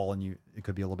moved at all and it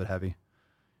could be a little bit heavy,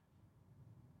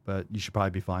 but you should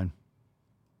probably be fine.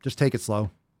 Just take it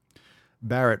slow.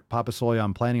 Barrett, Papa Swolio,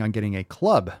 I'm planning on getting a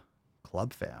club.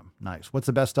 Club fam. Nice. What's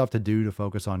the best stuff to do to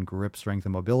focus on grip, strength,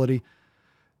 and mobility?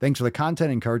 Thanks for the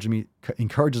content.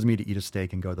 Encourages me to eat a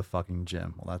steak and go to the fucking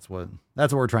gym. Well, that's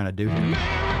what we're trying to do here.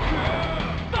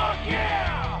 Fuck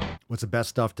yeah! What's the best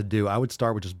stuff to do? I would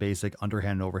start with just basic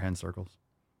underhand and overhand circles.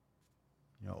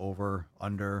 You know, over,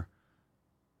 under,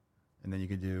 and then you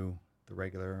could do the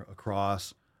regular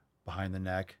across, behind the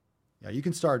neck. Yeah, you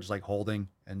can start just like holding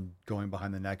and going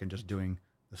behind the neck and just doing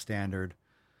the standard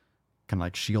kind of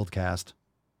like shield cast.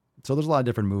 So there's a lot of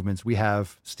different movements. We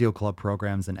have steel club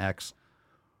programs in X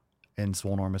and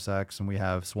Swolenormous X, and we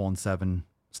have Swollen 7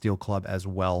 steel club as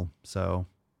well. So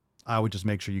I would just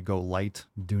make sure you go light.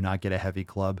 Do not get a heavy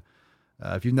club.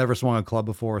 If you've never swung a club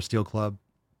before, a steel club,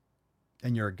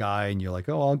 and you're a guy and you're like,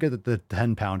 oh, I'll get the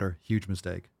 10 pounder, huge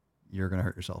mistake. You're going to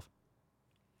hurt yourself.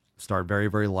 Start very,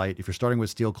 very light. If you're starting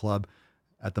with steel club,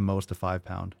 at the most a 5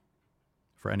 pound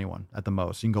for anyone at the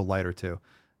most. You can go lighter too,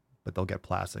 but they'll get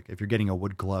plastic. If you're getting a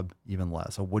wood club, even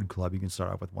less. A wood club, you can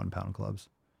start off with 1 pound clubs.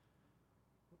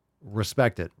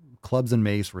 Respect it. Clubs and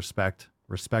mace, respect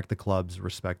the clubs,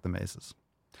 respect the maces.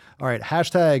 All right.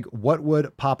 Hashtag, what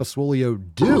would Papa Swolio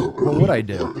do? What would I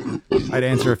do? I'd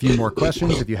answer a few more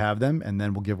questions if you have them, and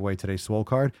then we'll give away today's Swole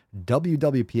card.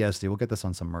 WWPSD. We'll get this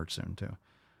on some merch soon too.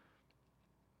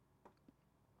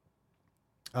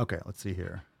 Okay, let's see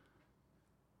here.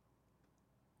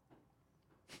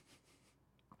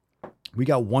 We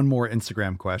got one more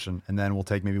Instagram question, and then we'll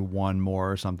take maybe one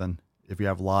more or something if we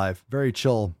have live. Very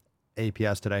chill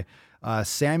APS today.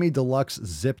 Sammy Deluxe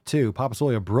Zip 2. Papa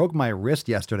Swolio, broke my wrist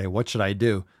yesterday. What should I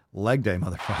do? Leg day,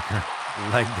 motherfucker.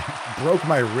 Leg day. Broke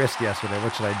my wrist yesterday.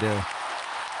 What should I do?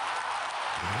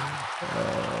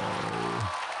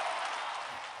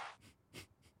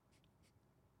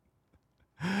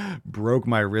 Broke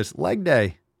my wrist. Leg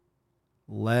day.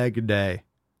 Leg day.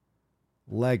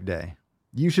 Leg day.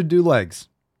 You should do legs.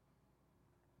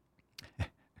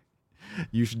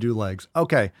 You should do legs.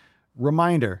 Okay.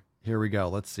 Reminder. Here we go.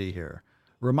 Let's see here.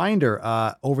 Reminder,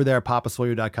 over there at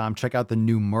papaswolio.com, check out the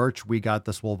new merch. We got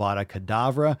the Swolvada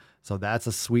Cadavra. So that's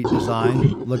a sweet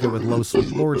design. Look at with Lord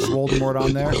Swoldemort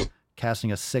on there.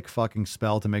 Casting a sick fucking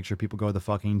spell to make sure people go to the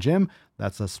fucking gym.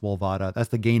 That's a Swolvada. That's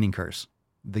the gaining curse.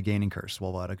 The gaining curse,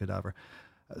 Swolvada Cadavra.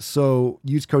 So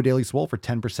use code DailySwole for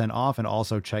 10% off, and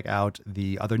also check out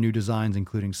the other new designs,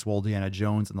 including Swole Deanna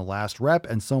Jones and the Last Rep,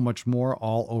 and so much more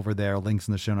all over there. Links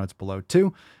in the show notes below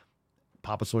too.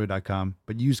 papaswolio.com,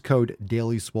 but use code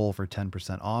DailySwole for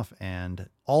 10% off, and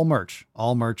all merch,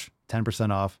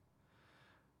 10% off.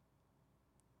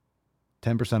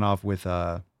 10% off with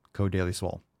code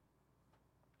DailySwole.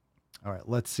 All right,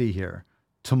 let's see here.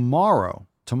 Tomorrow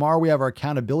we have our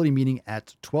accountability meeting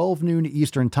at 12 noon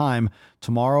Eastern time.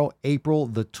 Tomorrow, April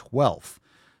the 12th.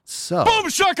 So boom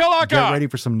shakalaka! Get ready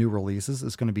for some new releases.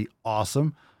 It's going to be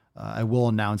awesome. I will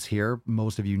announce here,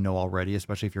 most of you know already,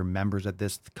 especially if you're members at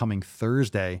this coming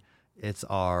Thursday, it's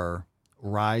our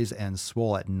Rise and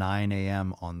Swole at 9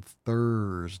 a.m. on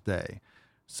Thursday.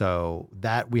 So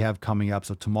that we have coming up.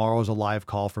 So tomorrow is a live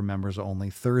call for members only.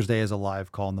 Thursday is a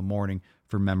live call in the morning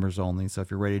for members only. So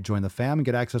if you're ready to join the fam and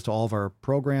get access to all of our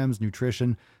programs,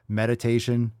 nutrition,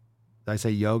 meditation, Did I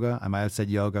say yoga? I might have said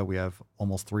yoga. We have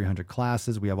almost 300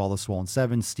 classes. We have all the Swollen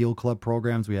 7 Steel Club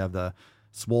programs. We have the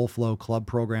Swole Flow Club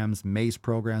programs, MACE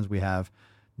programs. We have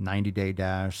 90-Day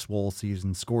Dash, Swole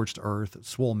Season, Scorched Earth,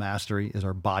 Swole Mastery is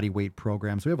our body weight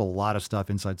program. So we have a lot of stuff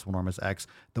inside Swolenormous X.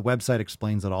 The website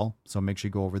explains it all. So make sure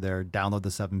you go over there, download the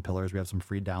 7 pillars. We have some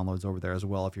free downloads over there as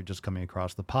well if you're just coming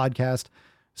across the podcast.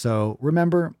 So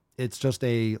remember, it's just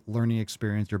a learning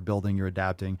experience. You're building, you're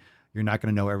adapting. You're not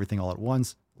going to know everything all at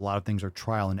once. A lot of things are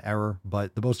trial and error,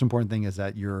 but the most important thing is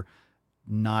that you're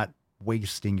not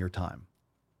wasting your time.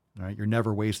 All right. You're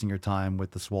never wasting your time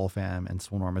with the Swole Fam and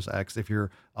Swolenormous X if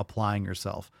you're applying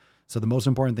yourself. So the most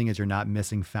important thing is you're not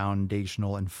missing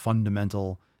foundational and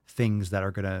fundamental things that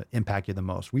are going to impact you the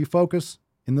most. We focus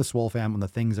in the Swole Fam on the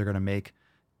things that are going to make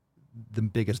the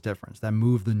biggest difference, that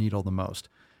move the needle the most.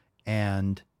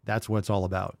 And that's what it's all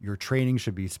about. Your training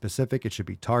should be specific, it should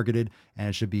be targeted, and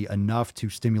it should be enough to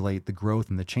stimulate the growth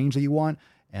and the change that you want,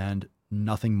 and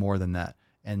nothing more than that.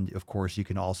 And of course, you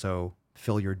can also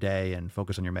fill your day and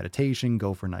focus on your meditation,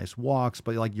 go for nice walks,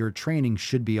 but like your training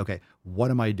should be, okay,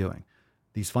 what am I doing?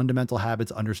 These fundamental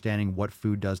habits, understanding what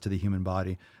food does to the human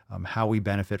body, how we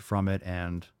benefit from it,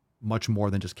 and much more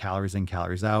than just calories in,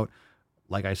 calories out.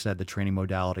 Like I said, the training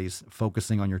modalities,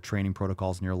 focusing on your training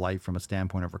protocols in your life from a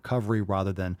standpoint of recovery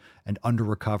rather than an under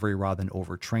recovery, rather than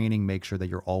overtraining. Make sure that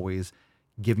you're always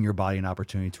giving your body an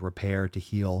opportunity to repair, to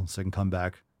heal, so it can come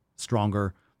back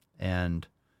stronger and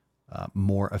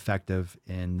more effective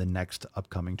in the next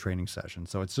upcoming training session.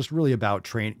 So it's just really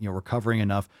about recovering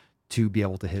enough to be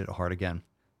able to hit it hard again.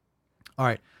 All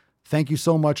right. Thank you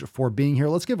so much for being here.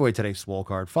 Let's give away today's Swole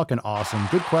card. Fucking awesome.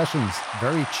 Good questions.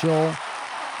 Very chill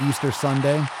Easter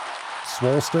Sunday.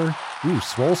 Swolster. Ooh,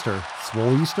 Swolster.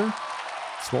 Swole Easter?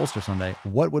 Swolster Sunday.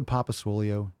 What would Papa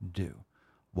Swolio do?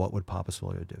 What would Papa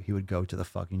Swolio do? He would go to the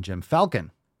fucking gym.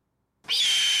 Falcon,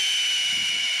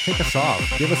 kick us off.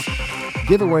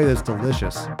 Give away this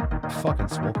delicious fucking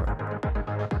Swole card.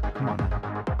 Come on, man.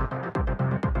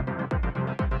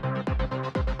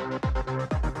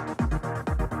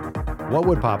 What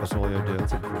would Papa Swolio do?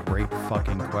 That's a great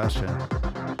fucking question.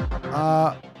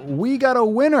 We got a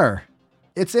winner.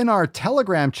 It's in our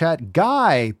Telegram chat.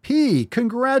 Guy P.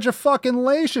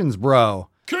 Congratulations, bro.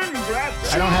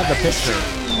 Congratulations. I don't have the picture.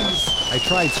 I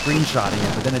tried screenshotting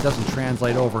it, but then it doesn't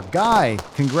translate over. Guy,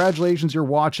 congratulations, you're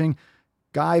watching.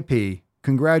 Guy P.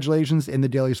 Congratulations in the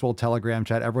Daily Swole Telegram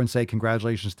chat. Everyone say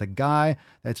congratulations to Guy.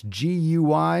 That's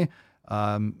G-U-Y.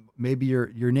 Maybe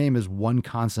your name is one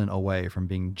consonant away from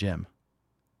being Jim.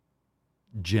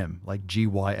 Jim, like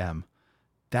G-Y-M.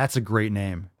 That's a great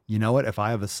name. You know what? If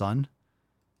I have a son,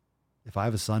 I'm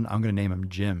going to name him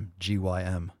Jim,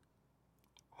 G-Y-M.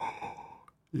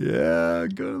 Yeah,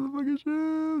 go to the fucking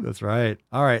show. That's right.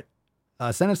 All right.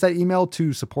 Send us that email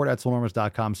to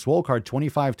support@swolenormous.com. Swole card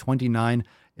 2529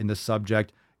 in the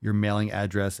subject. Your mailing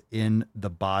address in the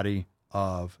body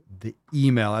of the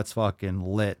email. That's fucking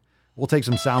lit. We'll take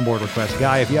some soundboard requests.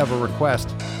 Guy, if you have a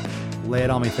request, lay it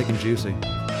on me thick and juicy.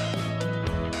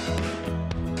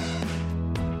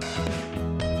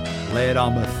 Lay it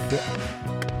on me thick.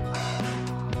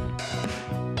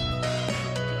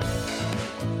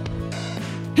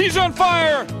 He's on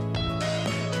fire!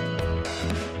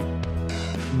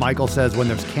 Michael says, when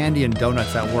there's candy and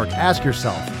donuts at work, ask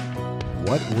yourself,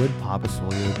 what would Papa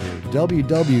Swolio do?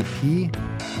 WWPSD.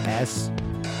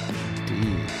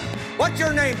 What's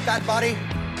your name, fat body?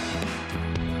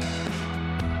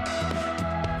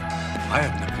 I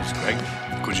have nipples, Greg.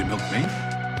 Could you milk me?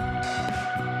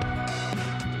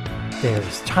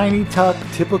 There's Tiny Tuck,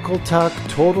 Typical Tuck,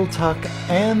 Total Tuck,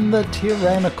 and the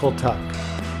Tyrannical Tuck.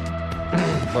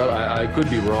 Well, I could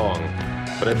be wrong,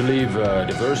 but I believe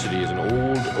diversity is an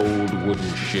old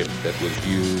wooden ship that was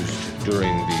used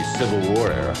during the Civil War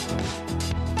era.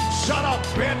 Shut up,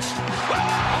 bitch!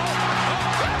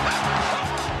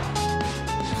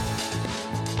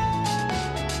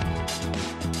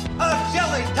 A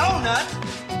jelly donut?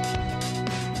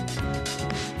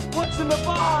 What's in the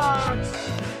box?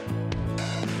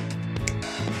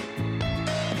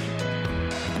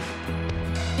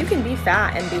 You can be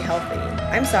fat and be healthy.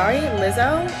 I'm sorry,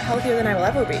 Lizzo, healthier than I will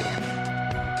ever be.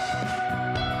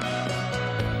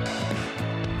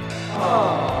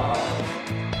 Aww.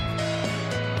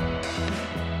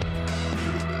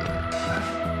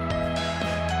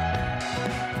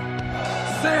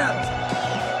 Sand!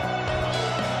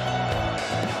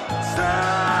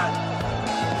 Sand!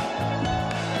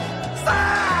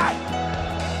 Sand!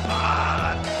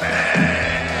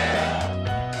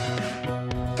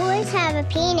 Boys have a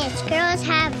penis, girls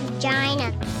have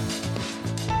vagina.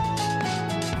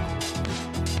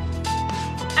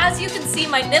 As you can see,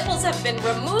 my nipples have been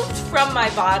removed from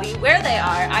my body. Where they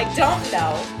are, I don't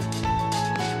know.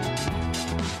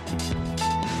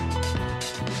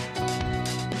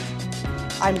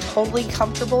 I'm totally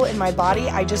comfortable in my body.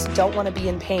 I just don't want to be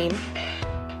in pain.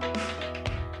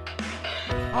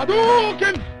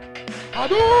 Hadouken!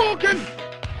 Hadouken!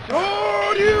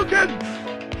 Shoryuken!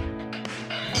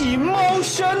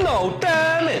 Emotional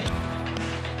damage.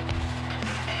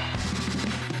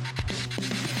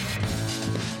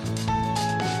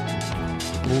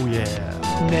 Oh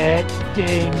yeah. Net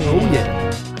gaming. Oh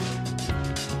yeah.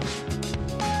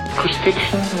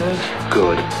 Crucifixion is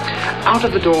good. Out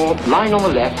of the door, line on the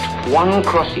left, one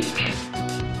cross each.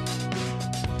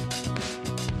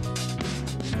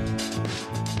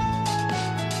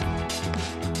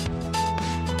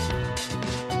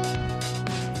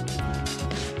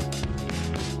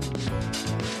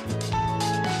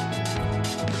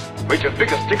 Make your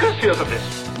bigger stickers here of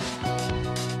this.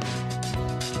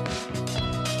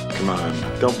 Come on,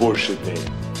 don't bullshit me.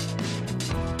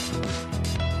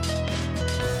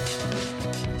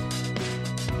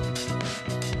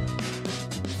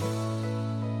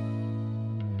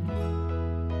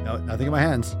 No, nothing in my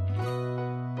hands.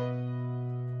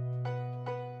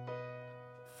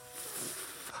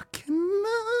 Fucking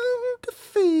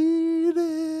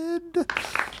undefeated.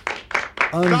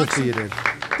 Undefeated.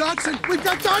 Dodson! We've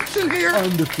got Dodson here!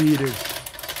 Undefeated.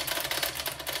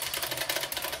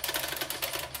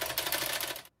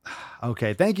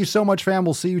 Okay, thank you so much, fam.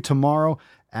 We'll see you tomorrow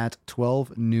at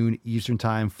 12 noon Eastern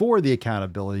time for the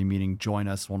accountability meeting. Join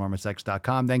us,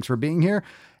 swolenormousx.com. Thanks for being here,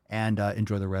 and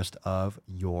enjoy the rest of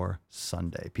your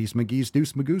Sunday. Peace, McGee's,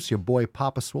 Deuce, Magoose, your boy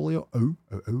Papa Swolio. Oh.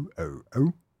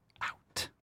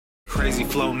 Crazy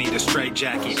flow, need a straight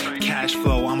jacket. Cash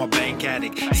flow, I'm a bank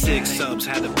addict. 6 subs,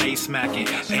 had the bass smacking.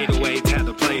 808, had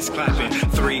the place clapping.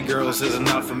 3 girls is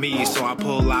enough for me, so I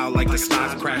pull out like the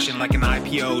stock crashing, like an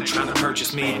IPO trying to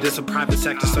purchase me. This a private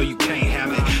sector, so you can't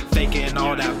have it. Faking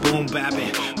all that boom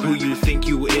bapping. Who you think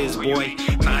you is, boy?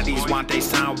 90s want they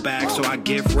sound back, so I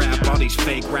give rap all these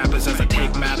fake rappers as I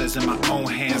take matters in my own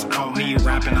hands. I don't need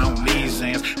rapping, I don't need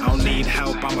Zans. I don't need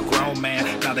help, I'm a grown man.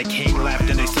 Now they can't laugh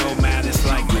and they so mad, it's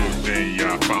like Then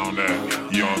yeah, I found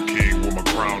that young king with my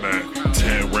crown at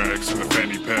 10